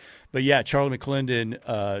mistaken. But, yeah, Charlie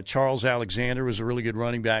McClendon. Charles Alexander was a really good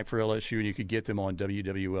running back for LSU, and you could get them on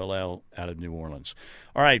WWLL out of New Orleans.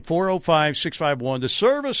 All right, 405-651. The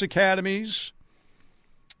service academies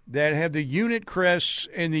that have the unit crests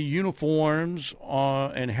and the uniforms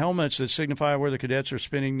and helmets that signify where the cadets are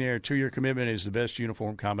spending their 2-year commitment is the best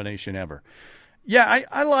uniform combination ever. Yeah,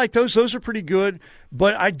 I like those. Those are pretty good.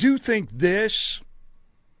 But I do think this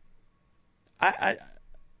I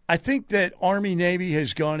think that Army-Navy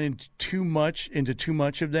has gone into too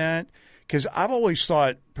much of that, because I've always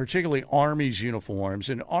thought, particularly Army's uniforms,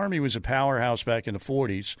 and Army was a powerhouse back in the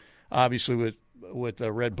 40s, obviously with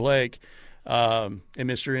Red Blake, and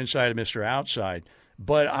Mr. Inside and Mr. Outside.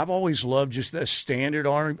 But I've always loved just the standard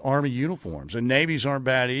Army uniforms. And Navy's aren't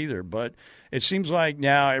bad either. But It seems like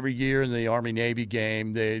now every year in the Army-Navy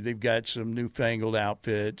game, they've got some newfangled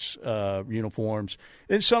outfits, uniforms.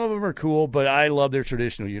 And some of them are cool, but I love their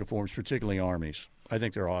traditional uniforms, particularly Army's. I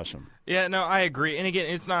think they're awesome. Yeah, no, I agree. And again,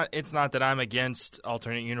 it's not that I'm against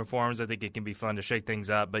alternate uniforms. I think it can be fun to shake things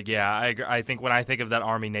up. But yeah, I agree. I think when I think of that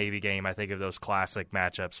Army-Navy game, I think of those classic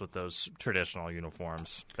matchups with those traditional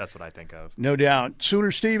uniforms. That's what I think of. No doubt.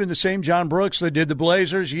 Sooner Steve and the same John Brooks that did the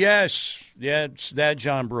Blazers. Yes. Yeah, it's that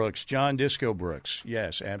John Brooks. John Disco Brooks.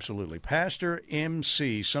 Yes, absolutely. Pastor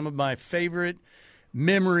MC. Some of my favorite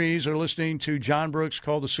memories are listening to John Brooks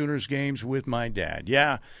call the Sooners games with my dad.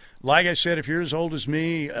 Yeah. Like I said, if you're as old as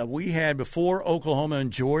me, we had, before Oklahoma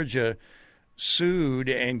and Georgia sued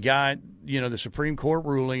and got, the Supreme Court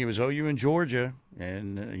ruling, it was OU and Georgia,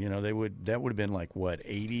 and, that would have been like,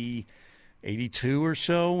 82 or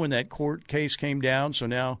so when that court case came down. So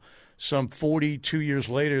now, some 42 years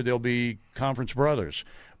later, they'll be conference brothers.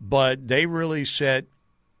 But they really set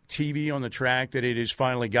TV on the track that it has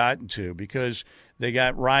finally gotten to, because they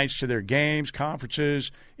got rights to their games,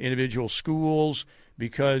 conferences, individual schools,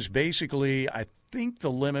 because basically I think the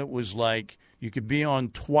limit was like you could be on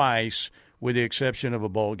twice with the exception of a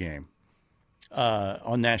bowl game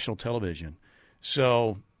on national television.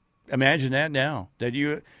 So imagine that now.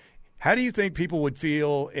 How do you think people would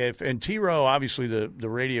feel if – and T-Row, obviously the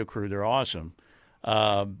radio crew, they're awesome.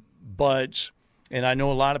 But – and I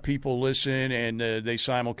know a lot of people listen and they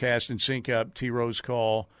simulcast and sync up T-Row's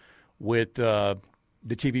call with the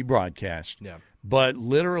TV broadcast. Yeah. But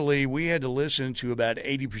literally, we had to listen to about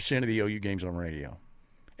 80% of the OU games on radio.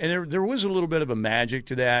 And there was a little bit of a magic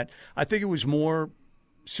to that. I think it was more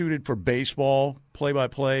suited for baseball,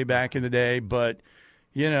 play-by-play back in the day. But,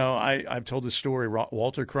 I've told this story.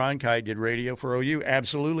 Walter Cronkite did radio for OU.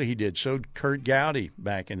 Absolutely he did. So did Kurt Gowdy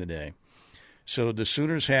back in the day. So the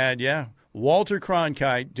Sooners had, Walter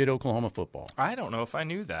Cronkite did Oklahoma football. I don't know if I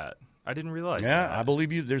knew that. I didn't realize that. Yeah, I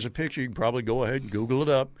believe you. There's a picture. You can probably go ahead and Google it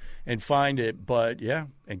up and find it. But,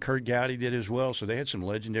 and Kurt Gowdy did as well. So they had some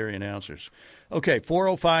legendary announcers. Okay,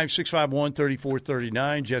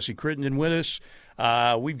 405-651-3439. Jesse Crittenden with us.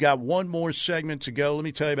 We've got one more segment to go. Let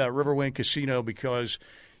me tell you about Riverwind Casino, because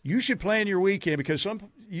you should plan your weekend, because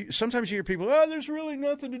sometimes you hear people, there's really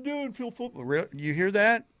nothing to do in field football. You hear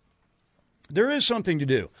that? There is something to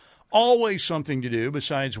do. Always something to do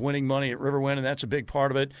besides winning money at Riverwind, and that's a big part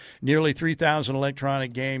of it. Nearly 3,000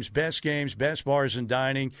 electronic games, best bars and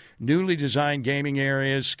dining, newly designed gaming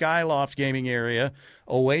areas, Skyloft gaming area,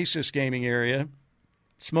 Oasis gaming area,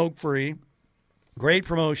 smoke-free. Great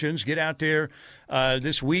promotions. Get out there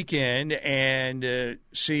this weekend and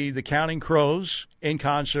see the Counting Crows in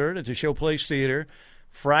concert at the Showplace Theater.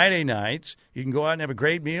 Friday night, you can go out and have a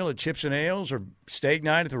great meal at Chips and Ales or steak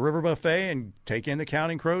night at the River Buffet and take in the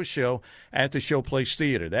Counting Crows show at the Showplace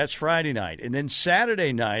Theater. That's Friday night. And then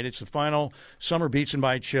Saturday night, it's the final Summer Beats and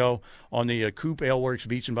Bites show on the Coop Aleworks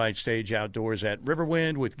Beats and Bites stage outdoors at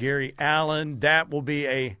Riverwind with Gary Allen. That will be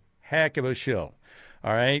a heck of a show.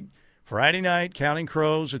 All right? Friday night, Counting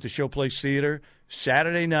Crows at the Showplace Theater.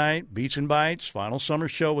 Saturday night, Beats and Bites, final summer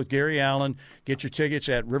show with Gary Allen. Get your tickets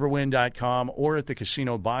at riverwind.com or at the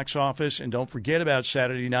casino box office. And don't forget about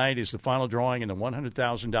Saturday night is the final drawing in the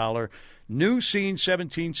 $100,000 New Scene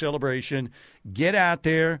 17 celebration. Get out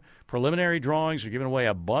there. Preliminary drawings are giving away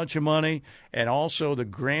a bunch of money. And also the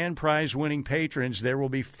grand prize winning patrons, there will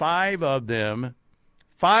be five of them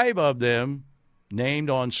named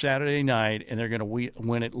on Saturday night, and they're going to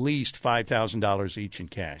win at least $5,000 each in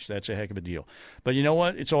cash. That's a heck of a deal. But you know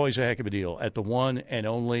what? It's always a heck of a deal at the one and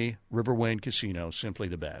only Riverwind Casino, simply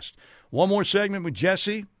the best. One more segment with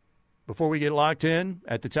Jesse before we get locked in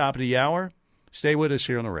at the top of the hour. Stay with us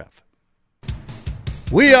here on the Ref.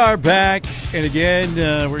 We are back, and again,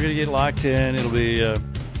 we're going to get locked in. It'll be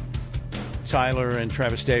Tyler and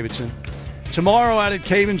Travis Davidson. Tomorrow out at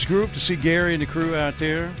Cavens Group to see Gary and the crew out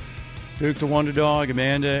there. Duke the Wonder Dog,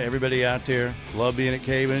 Amanda, everybody out there. Love being at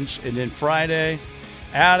Cavens. And then Friday,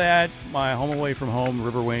 out at my home away from home,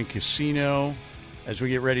 Riverwind Casino, as we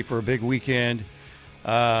get ready for a big weekend.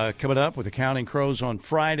 Coming up with the Counting Crows on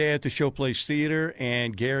Friday at the Showplace Theater,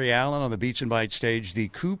 and Gary Allen on the Beats and Bites stage, the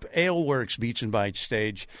Coop Aleworks Beats and Bites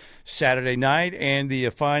stage Saturday night, and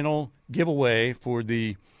the final giveaway for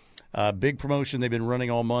the big promotion they've been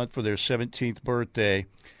running all month for their 17th birthday.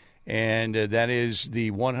 And that is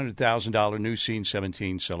the $100,000 New Scene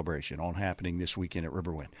 17 celebration, all happening this weekend at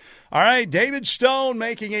Riverwind. All right, David Stone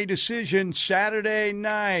making a decision Saturday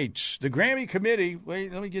night. The Grammy Committee,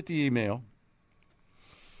 wait, let me get the email.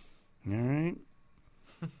 All right.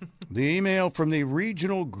 The email from the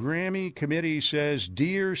Regional Grammy Committee says,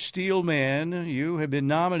 Dear Steelman, you have been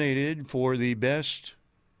nominated for the Best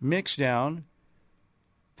mix down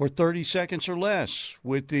for 30 seconds or less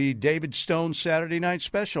with the David Stone Saturday Night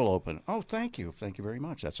Special open. Oh, thank you. Thank you very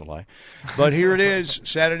much. That's a lie. But here it is,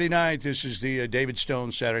 Saturday night. This is the David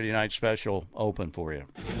Stone Saturday Night Special open for you.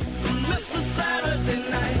 Mr. Saturday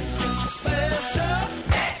Night Special.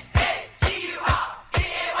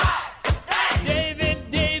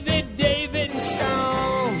 David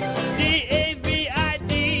Stone.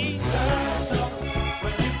 D-A-V-I-D.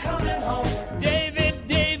 When you're coming home. David.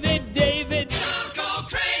 Don't go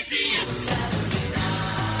crazy.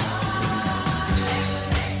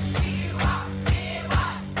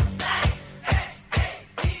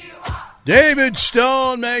 David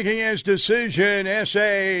Stone making his decision,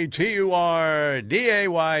 S-A-T-U-R-D-A-Y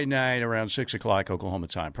night around 6 o'clock Oklahoma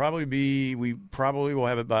time. We probably will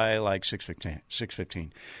have it by like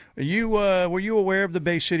 6:15. Were you aware of the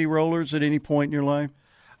Bay City Rollers at any point in your life?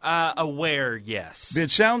 Aware, yes.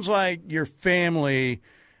 It sounds like your family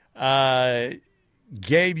gave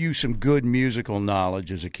you some good musical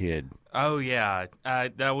knowledge as a kid. Oh yeah, I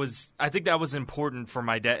think that was important for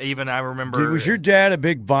my dad. Even I remember. Was your dad a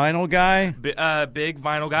big vinyl guy? Big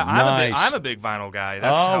vinyl guy. Nice. I'm a big vinyl guy.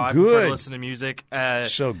 That's how I good. prefer to listen to music.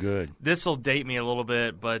 So good. This will date me a little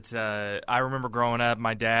bit, but I remember growing up,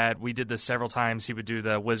 my dad. We did this several times. He would do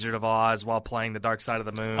the Wizard of Oz while playing the Dark Side of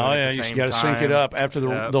the Moon. Oh at the yeah, same you got to sync it up after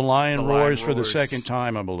the lion roars for the second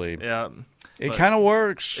time, I believe. Yeah, it kind of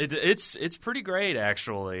works. It's pretty great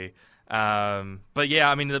actually. But yeah,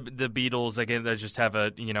 I mean the Beatles again. They just have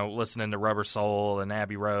listening to Rubber Soul and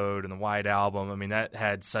Abbey Road and the White Album. I mean that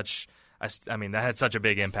had such a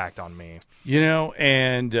big impact on me.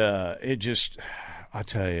 And it just, I'll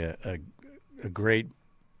tell you, a great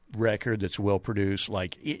record that's well produced,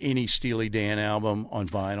 like any Steely Dan album on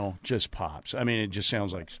vinyl, just pops. I mean, it just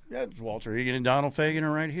sounds like Walter Egan and Donald Fagen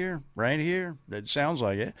are right here. It sounds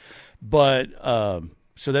like it, but.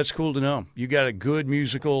 So that's cool to know. You got a good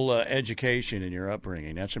musical education in your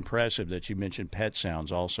upbringing. That's impressive that you mentioned Pet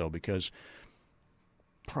Sounds also, because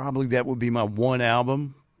probably that would be my one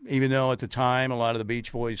album, even though at the time a lot of the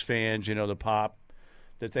Beach Boys fans, the pop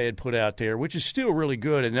that they had put out there, which is still really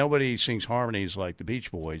good, and nobody sings harmonies like the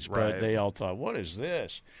Beach Boys, but they all thought, what is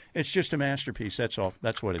this? It's just a masterpiece. That's all.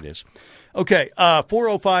 That's what it is. Okay,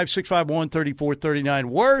 405-651-3439.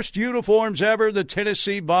 Worst uniforms ever, the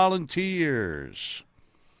Tennessee Volunteers.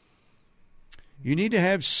 You need to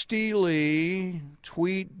have Steely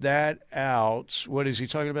tweet that out. What is he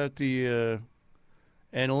talking about? And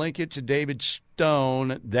link it to David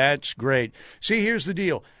Stone. That's great. See, here's the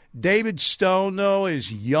deal. David Stone, though,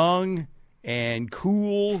 is young and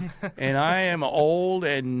cool, and I am old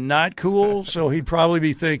and not cool, so he'd probably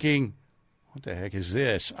be thinking, what the heck is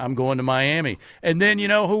this? I'm going to Miami. And then you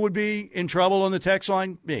know who would be in trouble on the text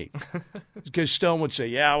line? Me. Because Stone would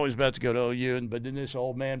say, I was about to go to OU, but then this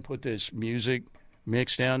old man put this music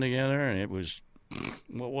mix down together, and it was,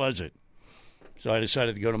 what was it? So I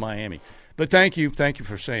decided to go to Miami. But thank you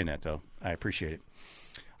for saying that, though. I appreciate it.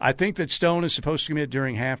 I think that Stone is supposed to commit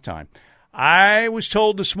during halftime. I was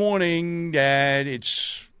told this morning that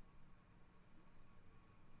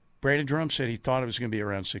Brandon Drum said he thought it was going to be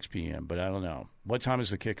around 6 p.m., but I don't know. What time is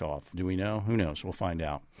the kickoff? Do we know? Who knows? We'll find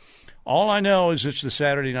out. All I know is it's the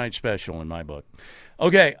Saturday night special in my book.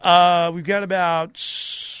 Okay, we've got about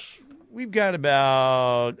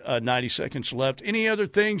 90 seconds left. Any other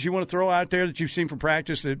things you want to throw out there that you've seen from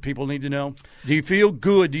practice that people need to know? Do you feel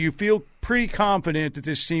good? Do you feel pretty confident that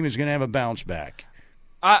this team is going to have a bounce back?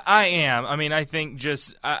 I am. I mean, I think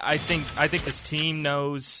this team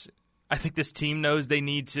knows. I think this team knows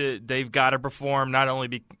they've got to perform, not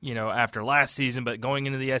only after last season, but going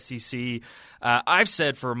into the SEC. I've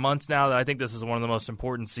said for months now that I think this is one of the most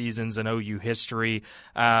important seasons in OU history.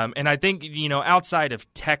 And I think, outside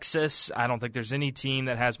of Texas, I don't think there's any team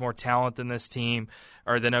that has more talent than this team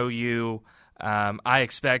or than OU.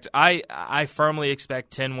 I firmly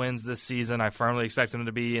expect 10 wins this season. I firmly expect them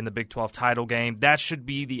to be in the Big 12 title game. That should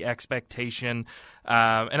be the expectation.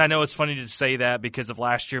 And I know it's funny to say that because of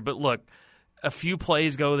last year, but look, a few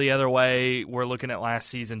plays go the other way. We're looking at last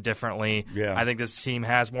season differently. Yeah. I think this team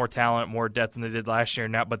has more talent, more depth than they did last year.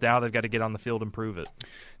 But now they've got to get on the field and prove it.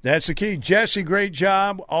 That's the key. Jesse, great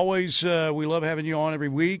job. Always, we love having you on every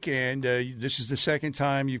week, and this is the second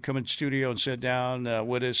time you've come in studio and sat down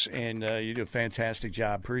with us, and you do a fantastic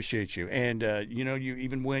job. Appreciate you. And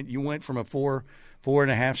you went from a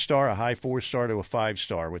 4.5 star, a high 4-star to a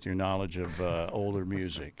 5-star with your knowledge of older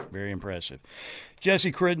music. Very impressive.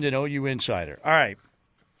 Jesse Crittenden, OU Insider. All right.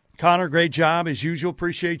 Connor, great job as usual.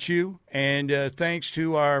 Appreciate you. And thanks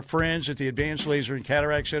to our friends at the Advanced Laser and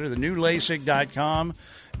Cataract Center, the new LASIK.com,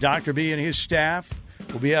 Dr. B and his staff.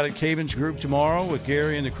 We'll be out at Caven's Group tomorrow with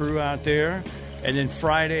Gary and the crew out there. And then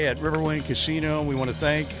Friday at Riverwind Casino. We want to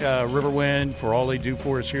thank Riverwind for all they do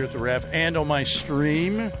for us here at the Ref and on my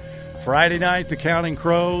stream. Friday night, the Counting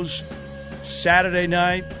Crows. Saturday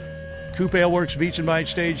night, Coop Ale Works Beach and Bite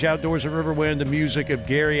Stage outdoors at Riverwind. The music of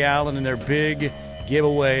Gary Allen and their big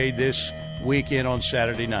giveaway this weekend on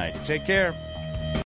Saturday night. Take care.